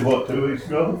one saved, 2 weeks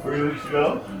ago, 3 weeks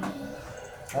ago?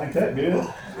 Ain't that good?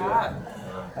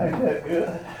 Ain't that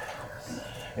good?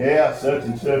 Yeah, such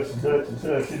and such and such and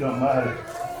such, it don't matter.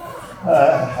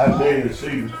 I tell you, the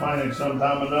seed was planted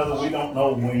sometime or another, we don't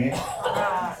know when.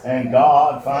 And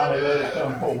God finally let it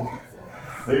come forth.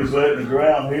 He's letting the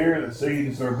ground here, the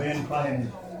seeds are being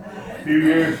planted. A few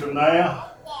years from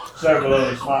now, several of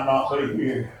us might not be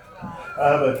here.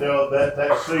 But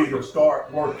that seed will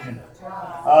start working.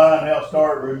 And they'll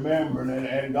start remembering,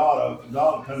 and God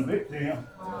will convict them.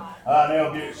 And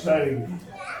they'll get saved.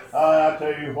 I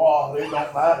tell you what, it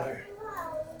don't matter.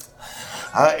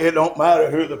 It don't matter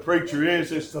who the preacher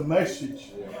is, it's the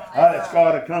message. It's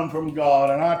got to come from God.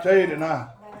 And I tell you tonight,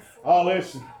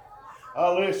 listen.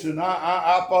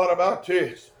 I thought about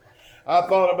this. I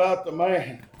thought about the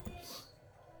man.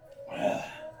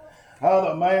 How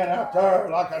the man out there,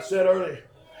 like I said earlier,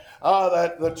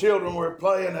 that the children were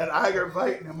playing and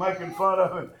aggravating and making fun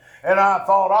of him. And I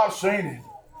thought, I've seen it.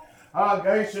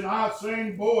 I've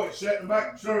seen boys sitting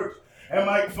back in church and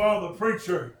make fun of the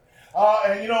preacher.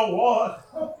 And you know what?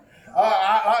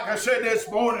 Like I said this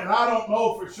morning, I don't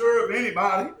know for sure of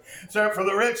anybody except for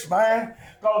the rich man,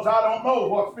 because I don't know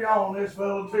what's beyond this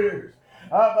fellow's tears.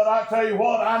 But I tell you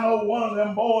what, I know one of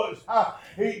them boys,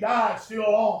 he died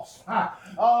still lost.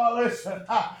 Listen,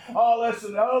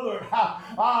 the other,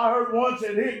 I heard once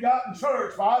that he'd got in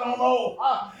church, but I don't know.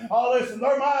 Listen,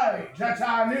 they're my age. That's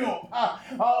how I knew them.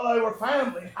 They were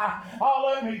family.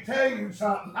 Let me tell you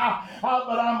something.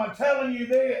 But I'm telling you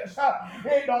this,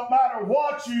 it don't matter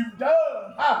what you've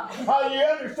done. You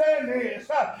understand this?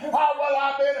 Well,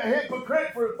 I've been a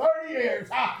hypocrite for 30 years.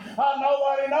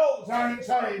 Nobody knows I ain't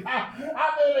saved.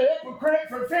 I've been a hypocrite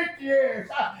for 50 years.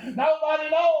 Nobody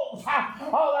knows that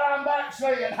I'm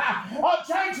backsliding.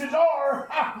 Chances are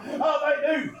they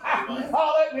do.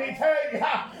 Let me tell you.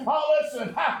 Listen,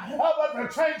 but the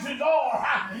chances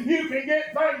are you can get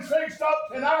things fixed up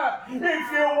tonight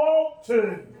if you want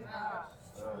to.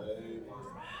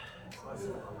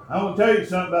 I'm going to tell you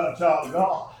something about a child of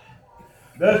God.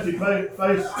 Dusty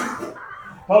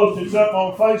posted something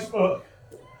on Facebook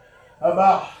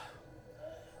about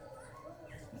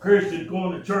Christians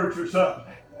going to church or something.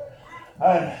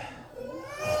 And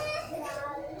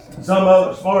some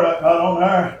other smart I got on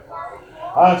there.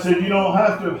 I said, you don't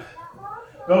have to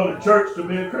go to church to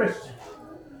be a Christian.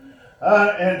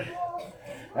 And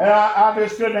I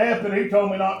just couldn't help it. He told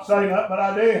me not to say nothing, but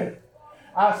I did.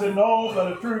 I said, no,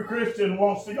 but a true Christian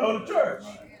wants to go to church.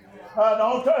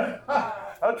 Don't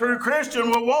a true Christian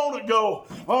will want to go.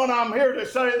 And I'm here to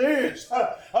say this.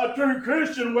 A true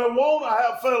Christian will want to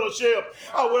have fellowship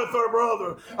with their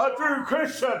brother. A true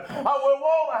Christian will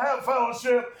want to have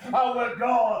fellowship with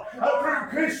God. A true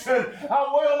Christian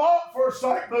will not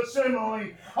forsake the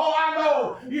assembly. I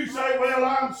know. You say, well,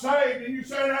 I'm saved. And you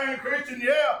say, I ain't a Christian.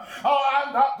 Yeah.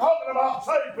 I'm not talking about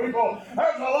saved people.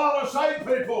 There's a lot of saved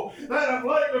people that have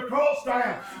laid the cross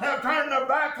down, have turned their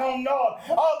back on God.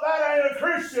 That ain't a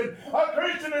Christian. A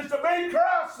Christian is to be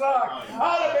Christ-like,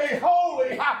 to be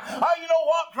holy. You know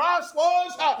what Christ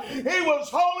was? He was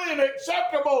holy and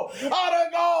acceptable to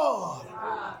God.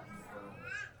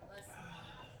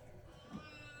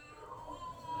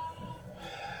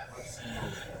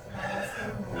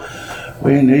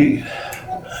 We need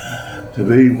to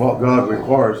be what God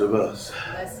requires of us.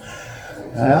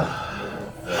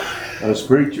 Us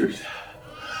preachers,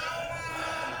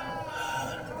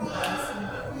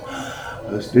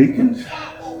 us deacons,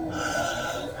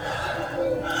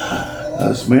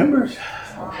 us members,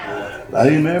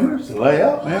 lay members, lay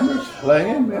out members, lay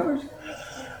in members,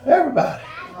 everybody.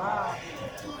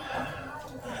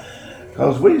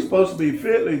 Because we're supposed to be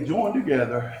fitly joined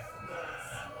together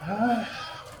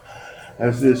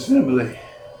as the assembly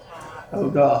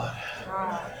of God.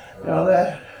 You know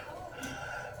that?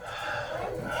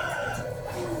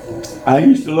 I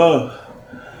used to love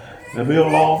to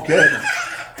build log cabins.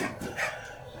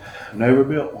 Never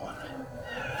built one.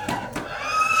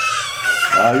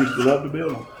 I used to love to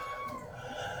build them.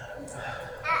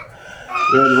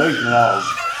 We had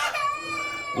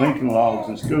Lincoln logs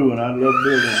in school, and I'd love to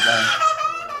build them things.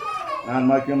 And I'd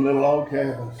make them little log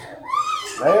cabins.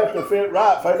 They have to fit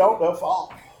right. If they don't, they'll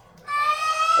fall.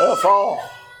 They'll fall.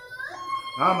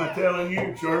 I'm telling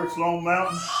you, church, Lone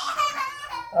Mountain,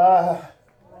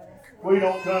 we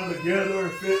don't come together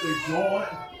fitly joined,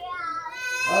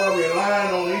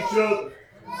 relying on each other.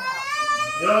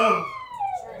 You know,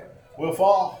 we'll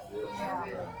fall.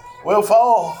 We'll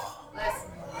fall.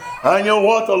 And you know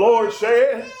what the Lord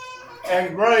said?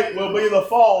 And great will be the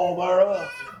fall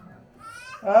thereof.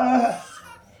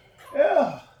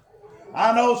 Yeah.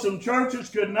 I know some churches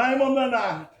could name them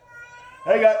tonight.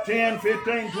 They got 10,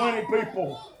 15, 20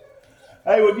 people.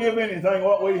 They would give anything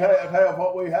what we have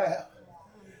what we have.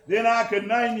 Then I could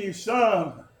name you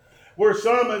some where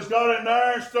some has got in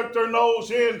there and stuck their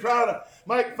nose in trying to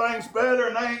make things better,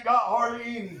 and they ain't got hardly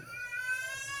any.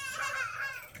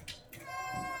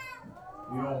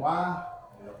 You know why?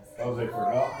 Because they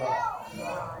forgot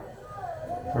God.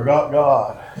 Forgot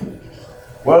God.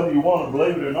 Whether you want to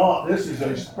believe it or not, this is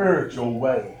a spiritual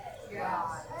way.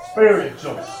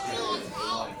 Spiritual.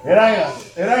 It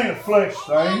ain't a flesh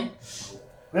thing.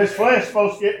 This flesh is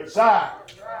supposed to get beside.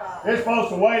 It's supposed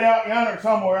to wait out yonder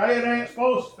somewhere. It ain't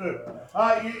supposed to.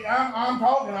 I'm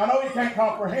talking. I know you can't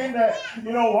comprehend that.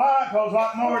 You know why? Because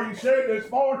like Marty said this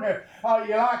morning,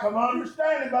 you like them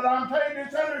understanding, but I'm telling you,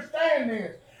 just understand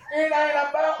this. It ain't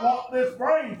about what this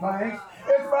brain thinks.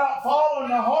 It's about following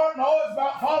the heart. No, it's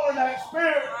about following that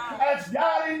spirit that's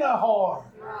guiding the heart.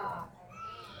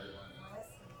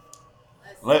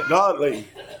 Let God lead.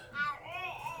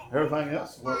 Everything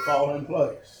else will fall in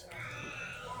place.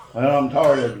 Well, I'm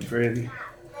tired of you, Freddie.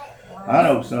 I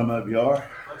know some of you are.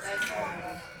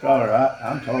 It's all right.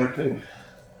 I'm tired too.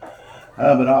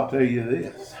 But I'll tell you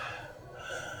this.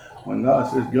 When God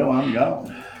says go, I'm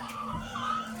gone.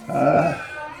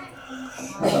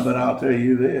 But I'll tell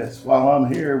you this. While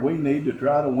I'm here, we need to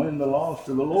try to win the lost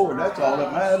to the Lord. That's all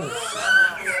that matters.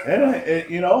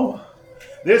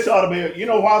 This ought to be, you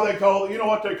know why they call, you know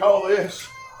what they call this?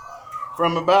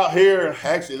 From about here,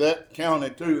 actually that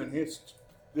counted too in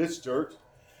this church.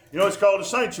 You know it's called a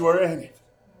sanctuary, ain't it?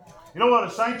 You know what a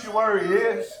sanctuary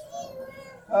is?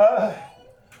 A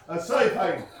safe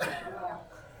haven.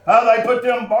 They put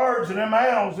them birds and them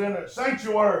animals in a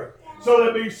sanctuary so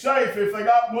they'll be safe. If they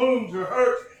got wounds or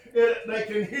hurts, they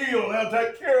can heal and they'll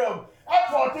take care of them.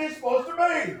 That's what this is supposed to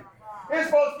be. It's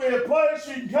supposed to be a place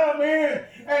you can come in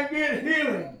and get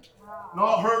healing,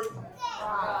 not hurting.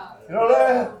 You know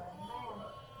that?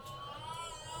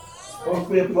 It's supposed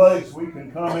to be a place we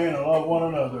can come in and love one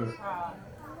another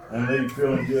and leave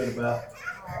feeling good about it.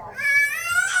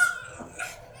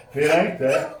 If it ain't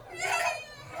that,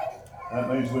 that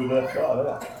means we left God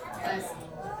out.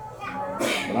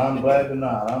 But I'm glad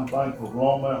tonight. I'm thankful for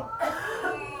all my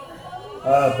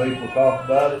people talk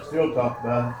about it, still talk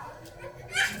about it.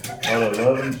 What a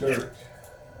loving church.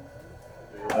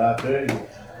 I tell you.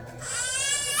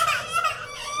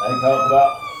 They talk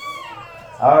about,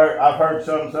 I've heard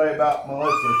some say about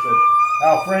Melissa, said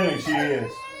how friendly she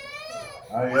is.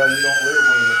 Yeah, you don't live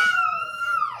with her.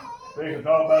 People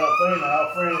talk about Athena, how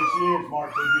friendly she is. Mark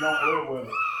said you don't live with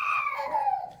her.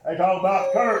 They talk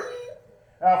about Kurt,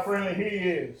 how friendly he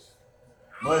is.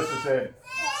 Melissa said,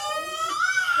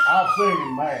 I've seen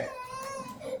him mad.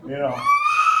 You know.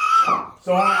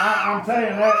 So I'm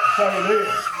saying that to say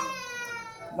this.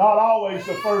 Not always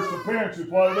the first appearance is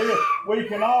what it is. We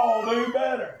can all do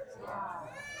better.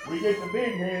 We get the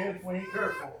big heads, we ain't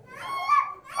careful.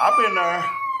 I've been there.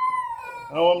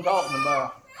 I know what I'm talking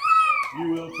about. You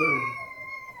will too.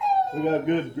 We got a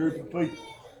good group of people.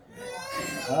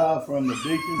 From the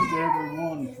deacons to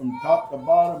everyone, from top to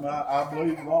bottom, I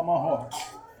believe with all my heart.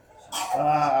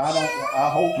 I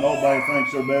hope nobody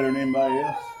thinks they're better than anybody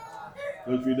else.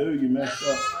 Because if you do, you messed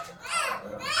up.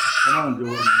 Come on,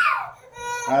 Jordan.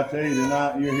 I tell you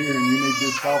tonight, you're here and you need to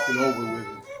just talk it over with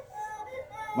him.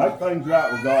 Make things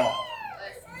right with God.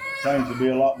 Things will be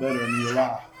a lot better in your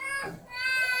life.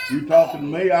 You talking to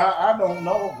me, I don't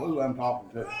know who I'm talking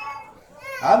to.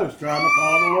 I'm just trying to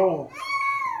follow the Lord.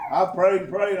 I prayed and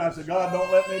prayed. I said, God,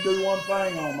 don't let me do one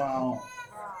thing on my own.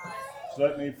 Just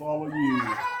let me follow you.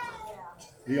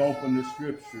 He opened the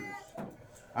scriptures.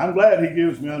 I'm glad he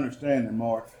gives me understanding,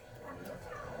 Mark.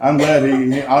 I'm glad all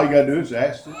you got to do is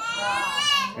ask it,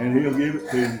 and he'll give it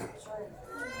to you.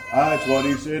 That's what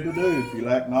he said to do. If you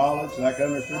lack knowledge, lack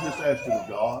understanding, just ask it of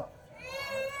God.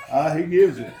 He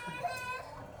gives it.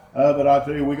 But I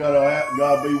tell you, we got to have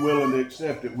God be willing to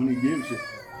accept it when he gives it.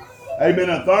 There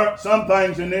been some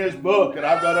things in this book that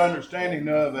I've got understanding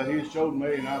of that he's showed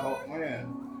me, and I thought,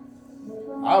 man,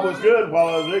 I was good while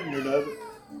I was ignorant of it.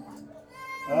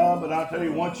 But I tell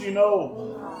you, once you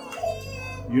know,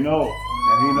 and he knows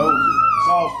it. It's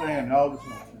all stand all the time.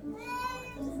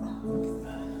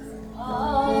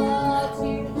 All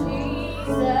to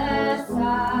Jesus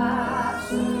I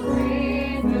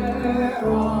surrender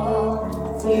all.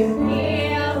 To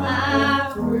Him I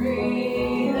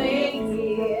freely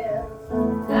give.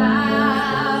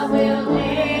 I will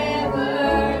ever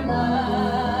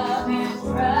love and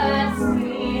trust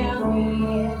Him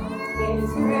in His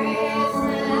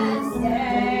presence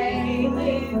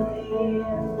daily live.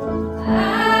 I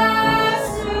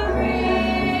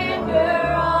surrender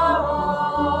all.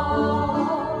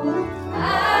 I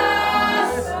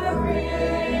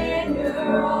surrender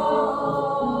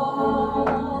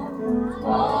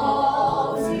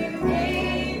all to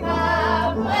Thee,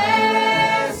 my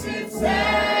blessed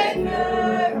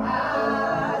Savior. I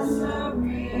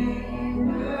surrender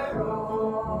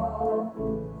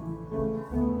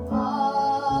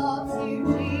all to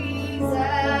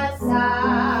Jesus. I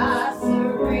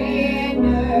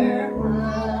surrender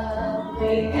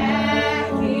humbly at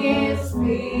His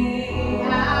feet.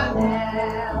 I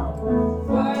bow.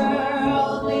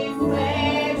 Worldly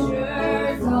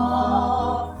pleasures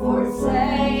all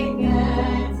forsake.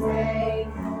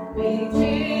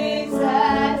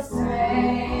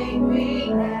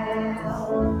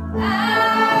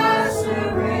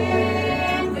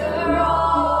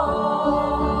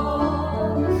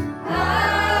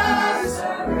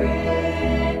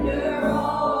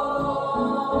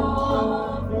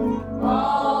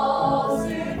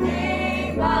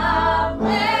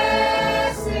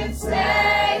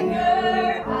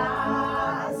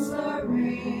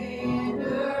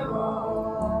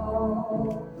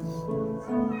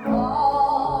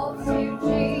 All to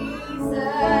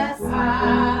Jesus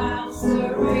I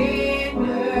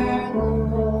surrender,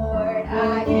 Lord.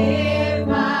 I give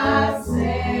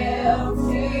myself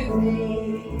to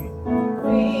Thee.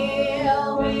 Fill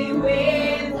me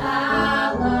with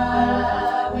Thy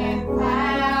love and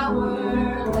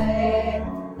power. Let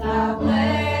Thy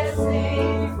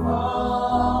blessings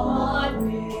fall on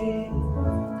me.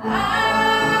 I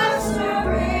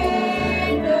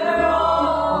surrender all.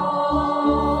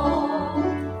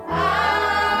 I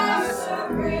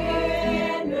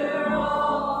surrender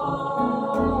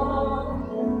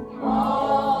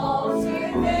all to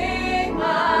Thee,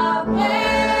 my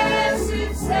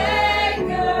blessed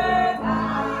Savior.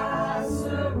 I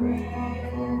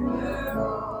surrender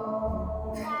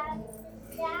all.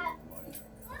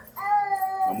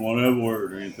 Someone have a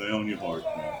word or anything on your heart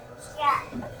tonight.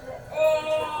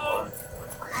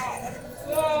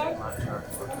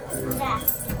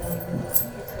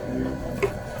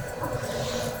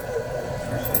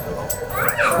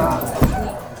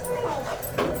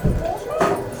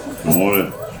 Come on in.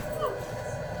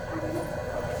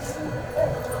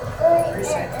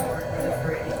 Appreciate the work, Brother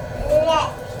Freddie.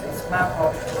 It's my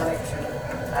fault for correction.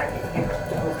 I get him to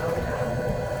go all the time.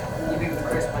 You do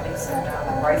request my niece sometime,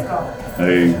 and praise God.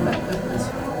 Hey, Let goodness.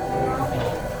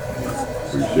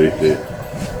 appreciate that.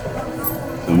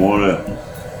 Someone else.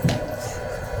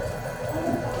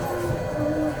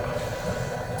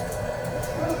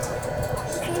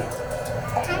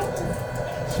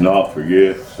 Let's not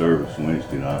forget service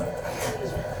Wednesday night.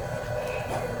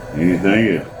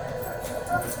 Anything else?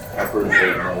 I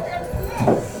appreciate it.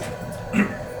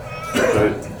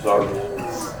 Appreciate the service.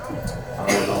 I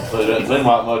really don't say that. It seemed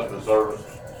like much of a service.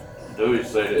 Dewey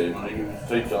said it when he used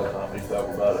to teach all the time. He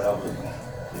talked about how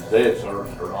his dead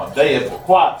services are not dead, but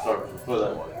quiet services, put it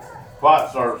that way.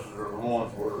 Quiet services are the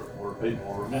ones where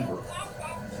people remember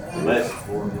the message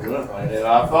for them to do anything. And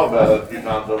I've thought about that a few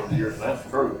times over the years, and that's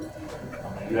true. I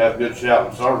mean, you have good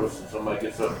shouting service, and somebody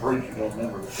gets up and preach, you don't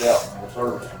remember the shouting and the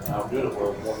service and how good it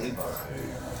was more than anything.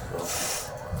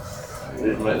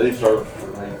 So, these services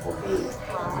are meaningful too.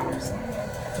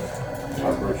 I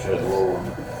appreciate the Lord. I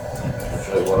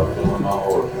appreciate what I'm doing in my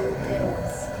heart.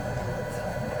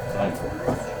 Thank you.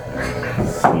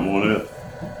 Someone else.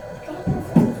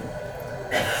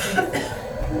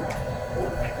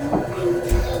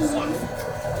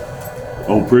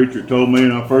 Old preacher told me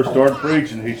when I first started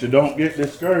preaching, he said, don't get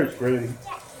discouraged, Freddie.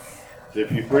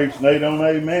 If you preach and they don't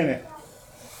amen it,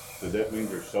 so that means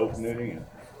they're soaking it in.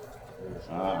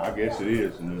 I guess it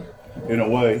is, in a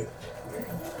way.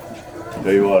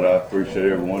 Tell you what, I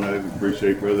appreciate every one of you.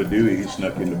 Appreciate Brother Dewey. He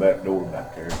snuck in the back door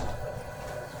back there.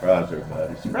 Surprise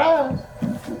everybody. Surprise!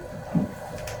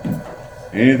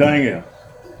 Anything else?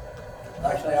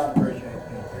 Actually, I appreciate it.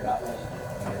 You're not listening.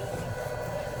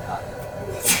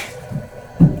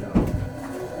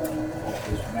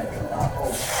 Just make it my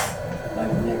hope.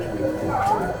 Maybe next week we'll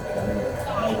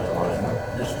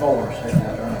this floor sitting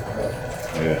out on the truck.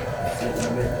 Yeah. Sitting a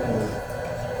bit cool.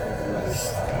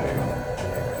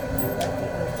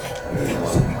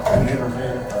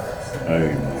 Hey,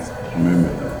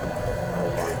 remember that.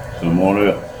 Someone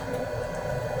else.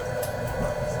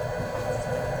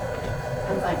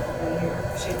 I'm thankful for you here.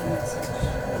 Appreciate the message.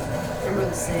 Remember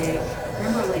the sick.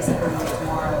 Remember Lisa coming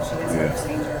tomorrow. She has Yeah. a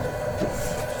procedure.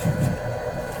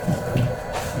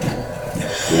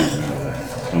 Please remember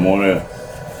that. Someone else.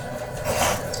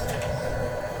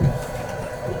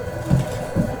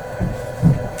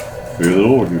 Fear the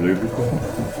Lord, you live with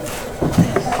God.